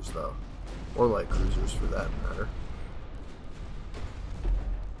cruisers, though. Or light cruisers, for that matter.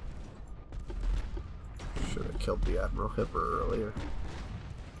 Should have killed the Admiral Hipper earlier.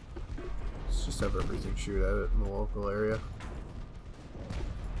 Let's just have everything shoot at it in the local area.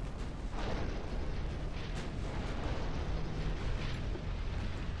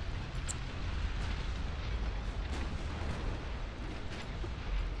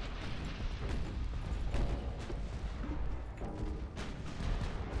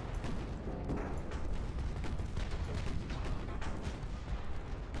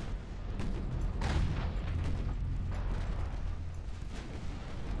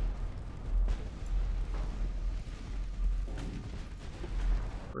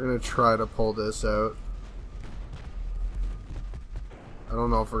 We're gonna try to pull this out. I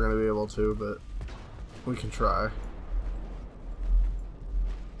don't know if we're gonna be able to, but we can try.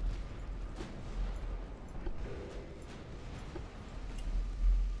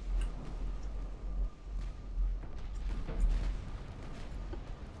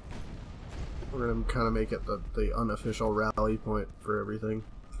 We're gonna kind of make it the unofficial rally point for everything.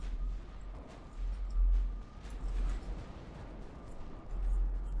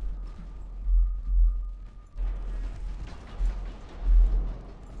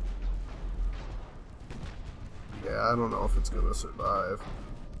 I don't know if it's gonna survive.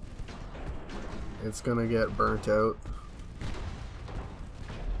 It's gonna get burnt out.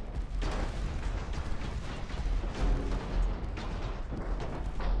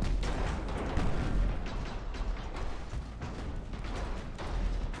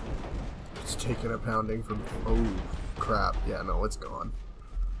 It's taking a pounding from... Oh, crap. Yeah, no, it's gone.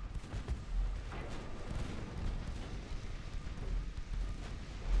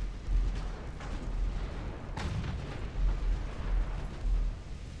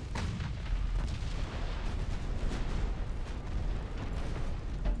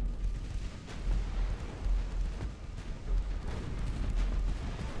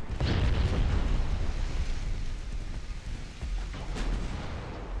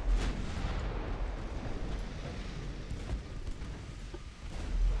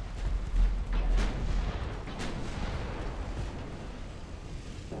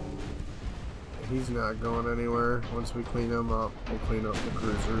 He's not going anywhere. Once we clean him up, we'll clean up the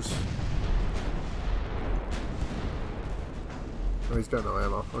cruisers. Oh, he's got no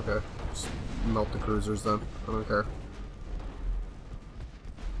ammo. Okay. Just melt the cruisers then. I don't care.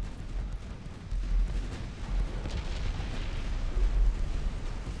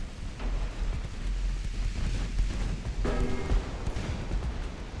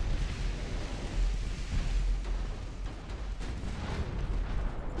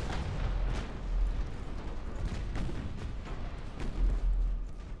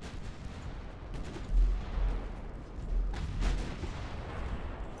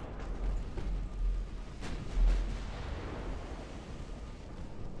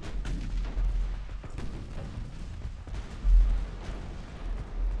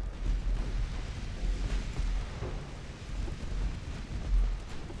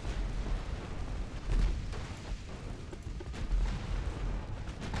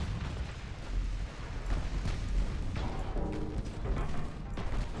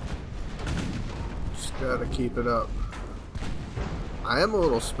 Gotta keep it up. I am a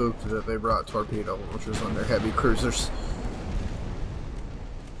little spooked that they brought torpedo launchers on their heavy cruisers.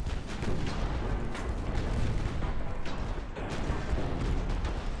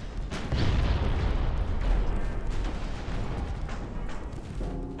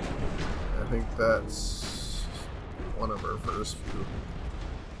 I think that's one of our first few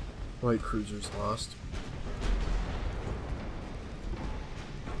light cruisers lost.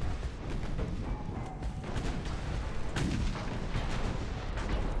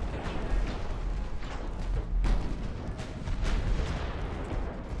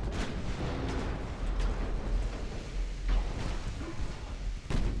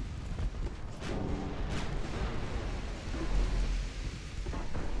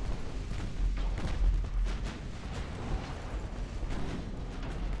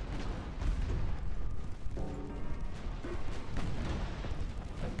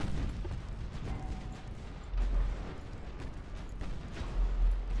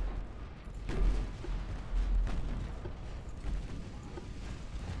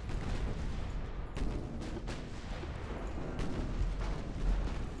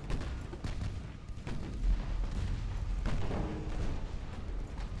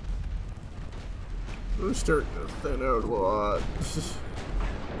 We're starting to thin out a lot.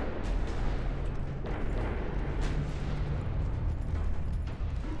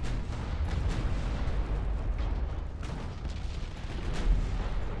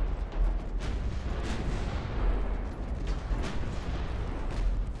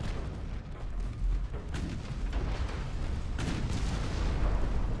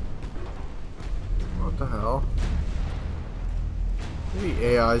 What the hell?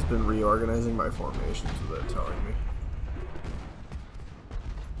 Maybe AI's been reorganizing my formations without telling me.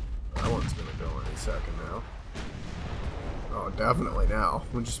 That one's gonna go any second now. Oh, definitely now.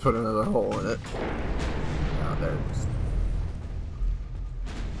 We'll just put another hole in it. Yeah, there it is.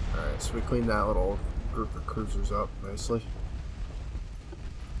 Alright, so we cleaned that little group of cruisers up nicely.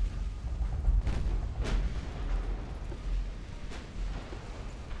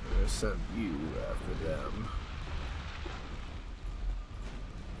 I'm gonna send you after them.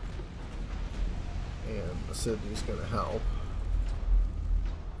 And the Sydney's gonna help.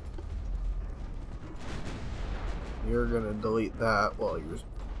 You're gonna delete that while you're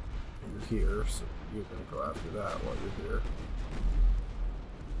here, so you're gonna go after that while you're here.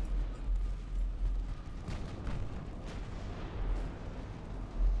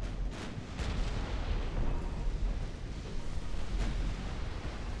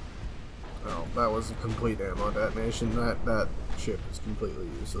 Oh, that was a complete ammo detonation. That ship is completely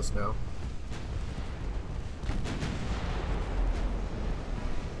useless now.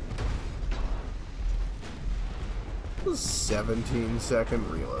 17-second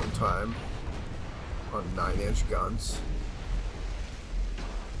reload time on 9-inch guns.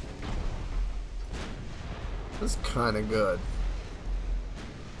 That's kind of good.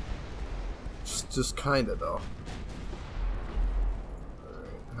 Just kind of though.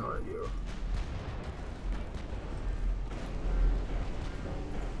 Alright, how are you?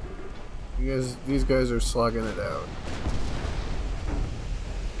 These guys are slugging it out.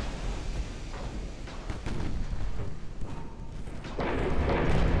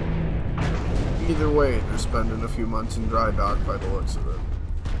 Either way, they're spending a few months in dry dock by the looks of it.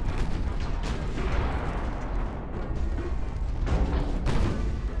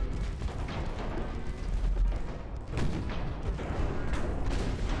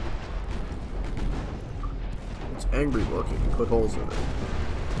 It's angry looking. Put holes in it. Okay,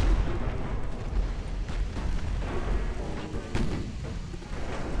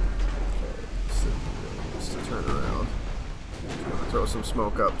 just to turn around. I'm gonna throw some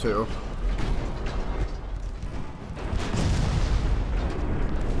smoke up too.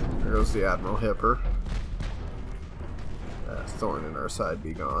 There goes the Admiral Hipper. Thorn in our side,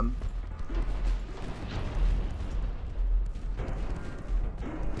 be gone.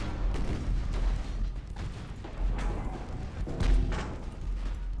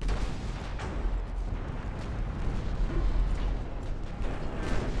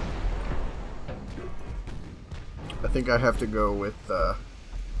 I think I have to go with,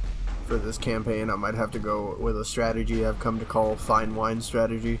 for this campaign, I might have to go with a strategy I've come to call fine wine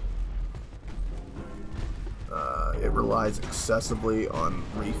strategy. It relies excessively on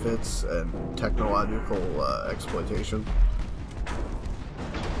refits and technological exploitation.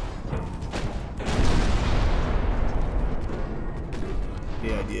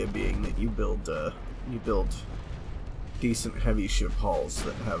 The idea being that you build decent heavy ship hulls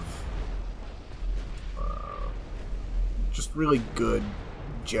that have just really good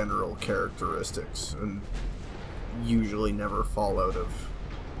general characteristics and usually never fall out of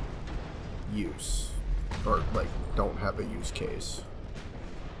use. Or, like, don't have a use case.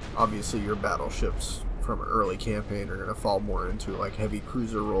 Obviously, your battleships from an early campaign are going to fall more into, like, heavy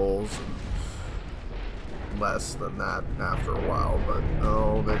cruiser roles and less than that after a while, but,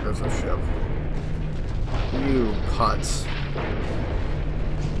 oh, there goes a ship. You putz.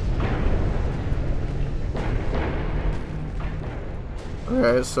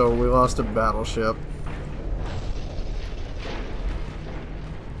 Okay, so we lost a battleship.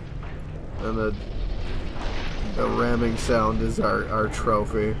 And the ramming sound is our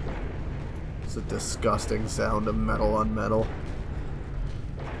trophy. It's a disgusting sound of metal on metal.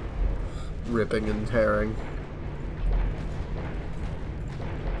 Ripping and tearing.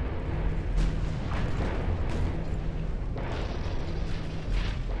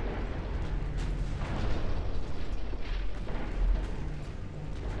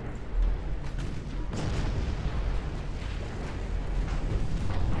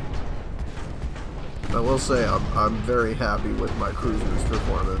 I will say I'm very happy with my cruiser's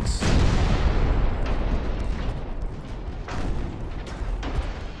performance.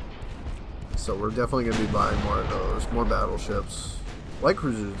 So we're definitely going to be buying more of those, more battleships. Light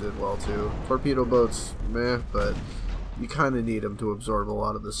cruisers did well too. Torpedo boats, meh, but you kind of need them to absorb a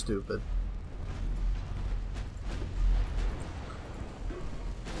lot of the stupid.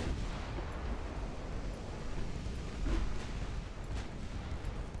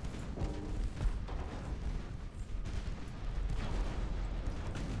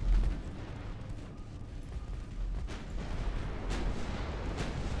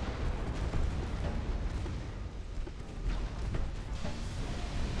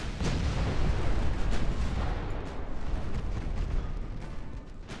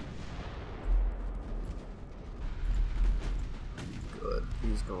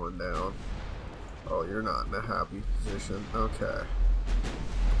 He's going down. Oh, you're not in a happy position. Okay.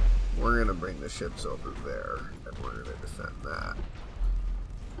 We're gonna bring the ships over there, and we're gonna defend that.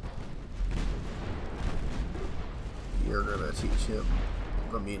 You're gonna teach him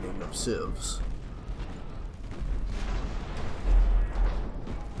the meaning of civs.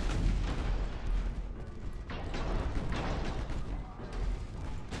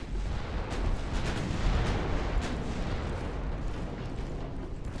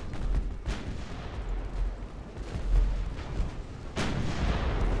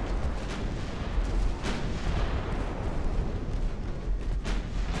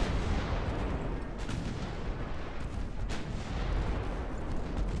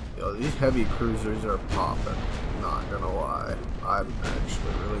 Yo, these heavy cruisers are popping, not gonna lie. I'm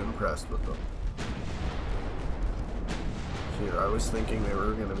actually really impressed with them. Here, I was thinking they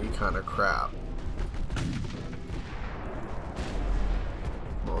were gonna be kind of crap.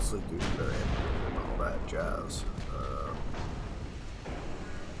 Mostly due to their engine and all that jazz.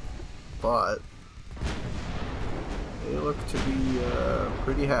 But they look to be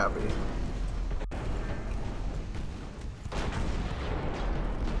pretty happy.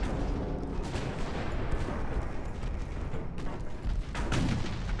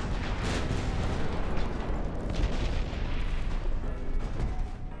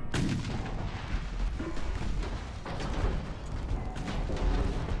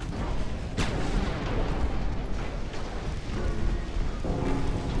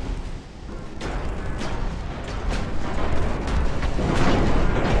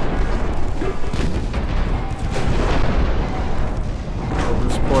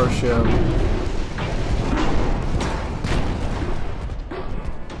 Ship.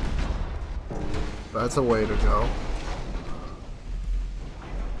 That's a way to go.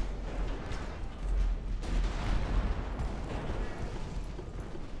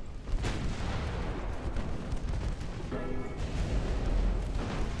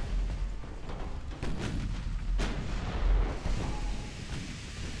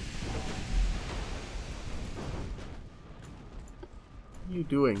 What are you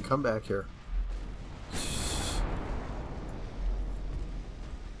doing? Come back here.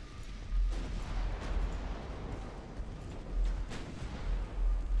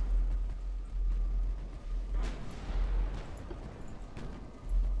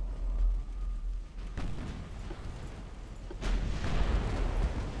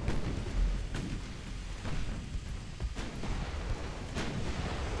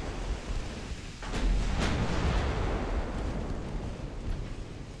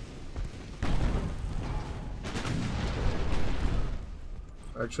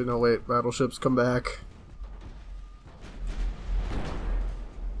 Actually, no, wait. Battleships, come back.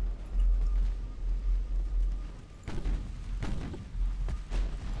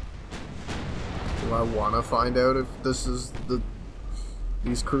 Do I want to find out if this is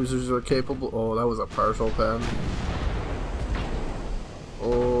these cruisers are capable? Oh, that was a partial pen.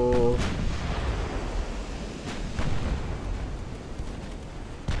 Oh.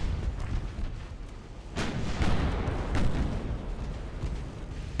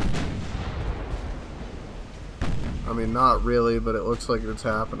 I mean, not really, but it looks like it's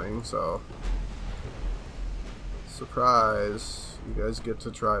happening, so... Surprise! You guys get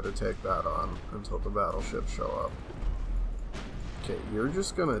to try to take that on until the battleships show up. Okay, you're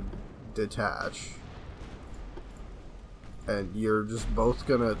just gonna detach. And you're just both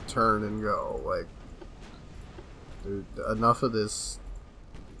gonna turn and go. Like, dude, enough of this...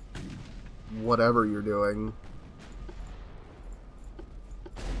 whatever you're doing.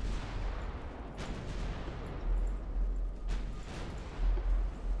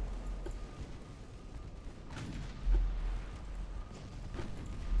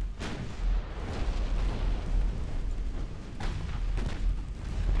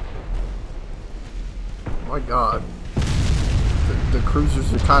 My god, the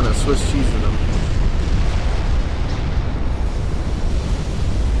cruisers are kind of Swiss cheesing them.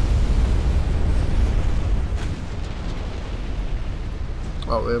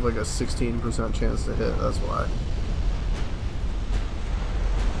 Oh, they have like a 16% chance to hit, that's why.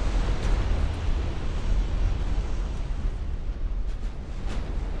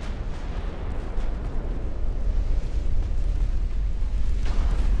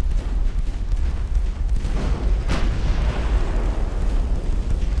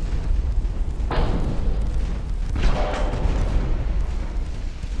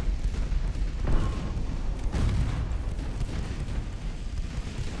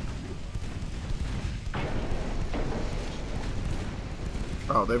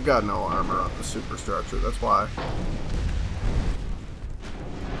 Oh, they've got no armor on the superstructure, that's why.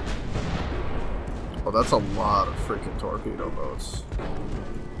 Oh, that's a lot of freaking torpedo boats.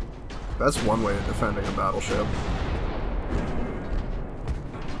 That's one way of defending a battleship.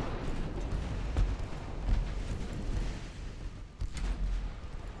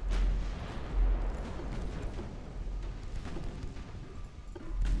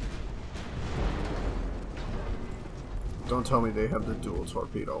 Don't tell me they have the dual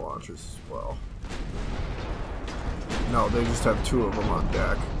torpedo launchers as well. No, they just have 2 of them on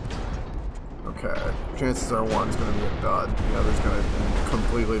deck. Okay. Chances are one's going to be a dud. The other's going to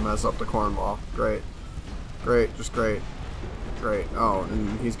completely mess up the Cornwall. Great. Great. Just great. Great. Oh,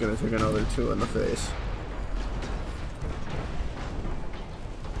 and he's going to take another 2 in the face.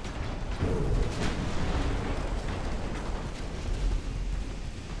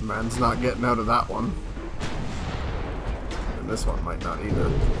 Man's not getting out of that one. And this one might not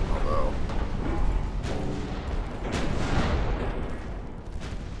either, although...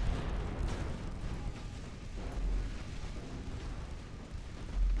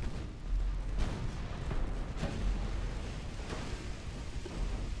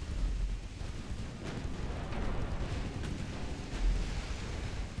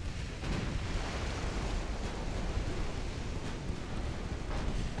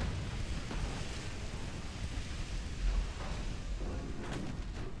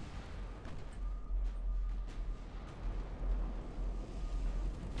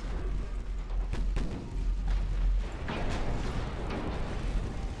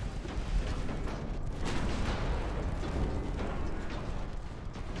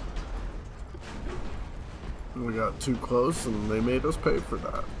 We got too close and they made us pay for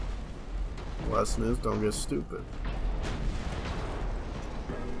that. The lesson is, don't get stupid.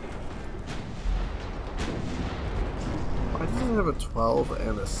 Why does it have a 12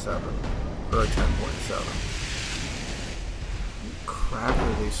 and a 7? Or a 10.7? What crap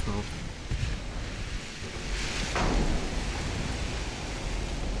are they smoking?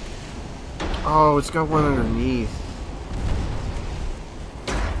 Oh, it's got one underneath.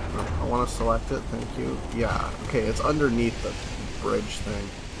 I want to select it, thank you. Yeah, okay, it's underneath the bridge thing.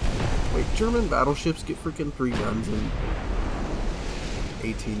 Wait, German battleships get freaking 3 guns in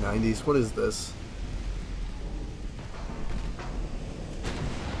 1890s? What is this?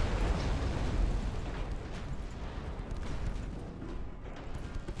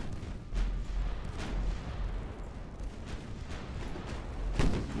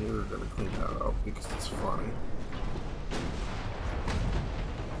 You're gonna clean that up because it's funny.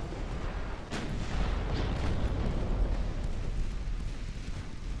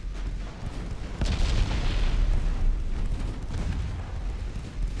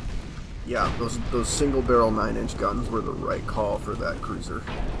 Yeah, those single barrel 9-inch guns were the right call for that cruiser.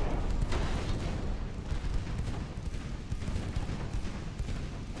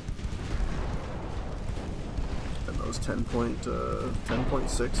 And those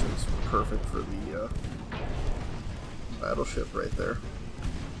 10.6 is perfect for the battleship right there.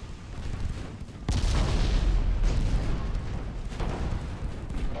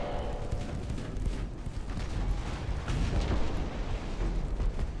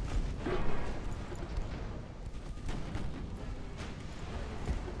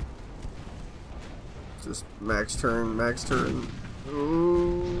 Just max turn, max turn.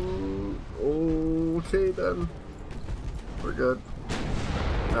 Ooh, okay then. We're good.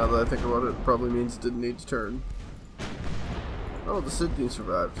 Now that I think about it, probably means it didn't need to turn. Oh, the Sydney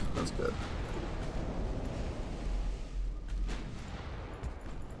survived. That's good.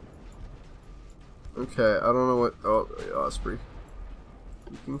 Okay, I don't know what... Oh, Osprey.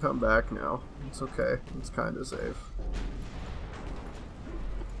 You can come back now. It's okay. It's kind of safe.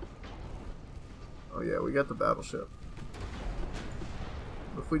 Oh yeah, we got the battleship.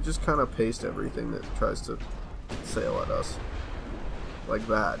 If we just kind of paste everything that tries to sail at us. Like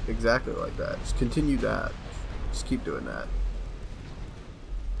that. Exactly like that. Just continue that. Just keep doing that.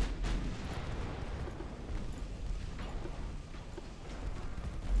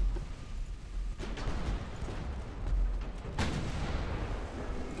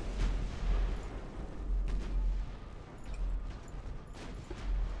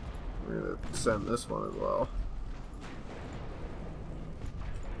 send this one as well.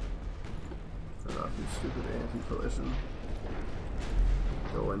 Turn off your stupid anti-collision.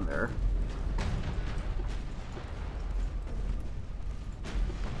 Go in there.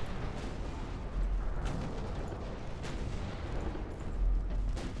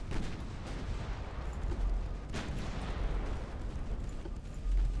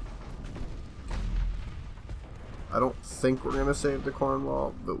 I don't think we're gonna save the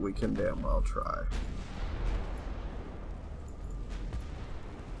Cornwall, but we can damn well try.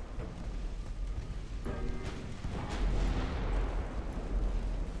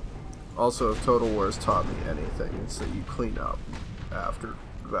 Also, if Total War's taught me anything, it's that you clean up after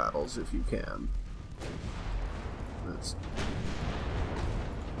battles if you can. It's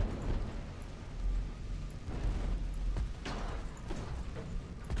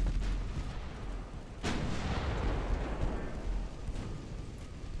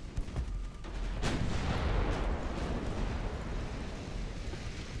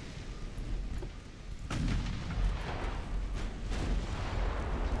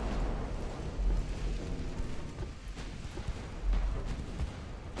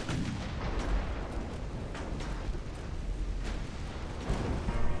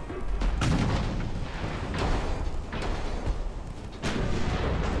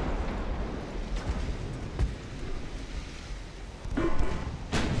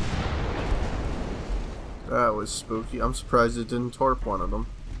that was spooky. I'm surprised it didn't torp one of them.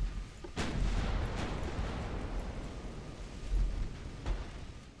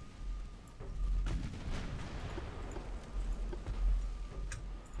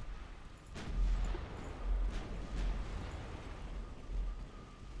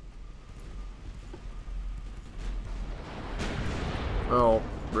 Oh,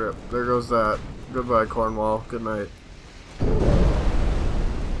 rip. There goes that. Goodbye, Cornwall. Good night.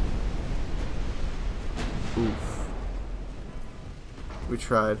 Oof. We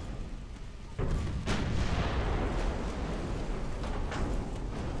tried.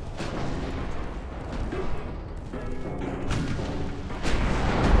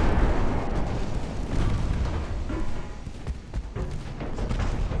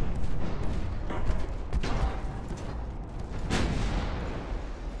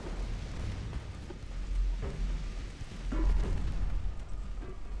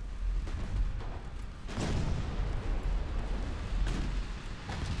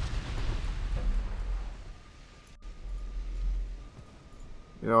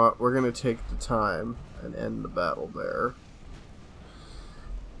 You know what, we're gonna take the time and end the battle there.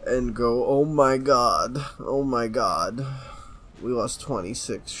 And go, oh my god, we lost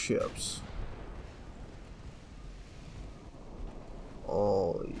 26 ships.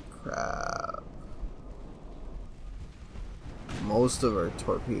 Holy crap. Most of our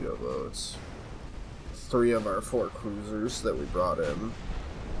torpedo boats. 3 of our 4 cruisers that we brought in.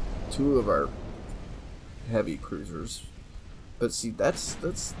 2 of our heavy cruisers. But see, that's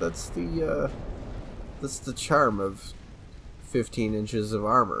the charm of 15 inches of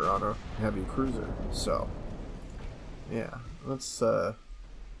armor on a heavy cruiser. So, yeah, let's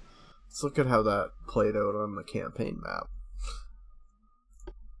look at how that played out on the campaign map.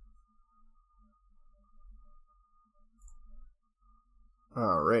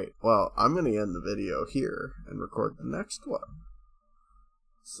 Alright, well, I'm going to end the video here and record the next one.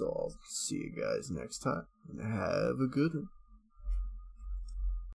 So I'll see you guys next time, and have a good one.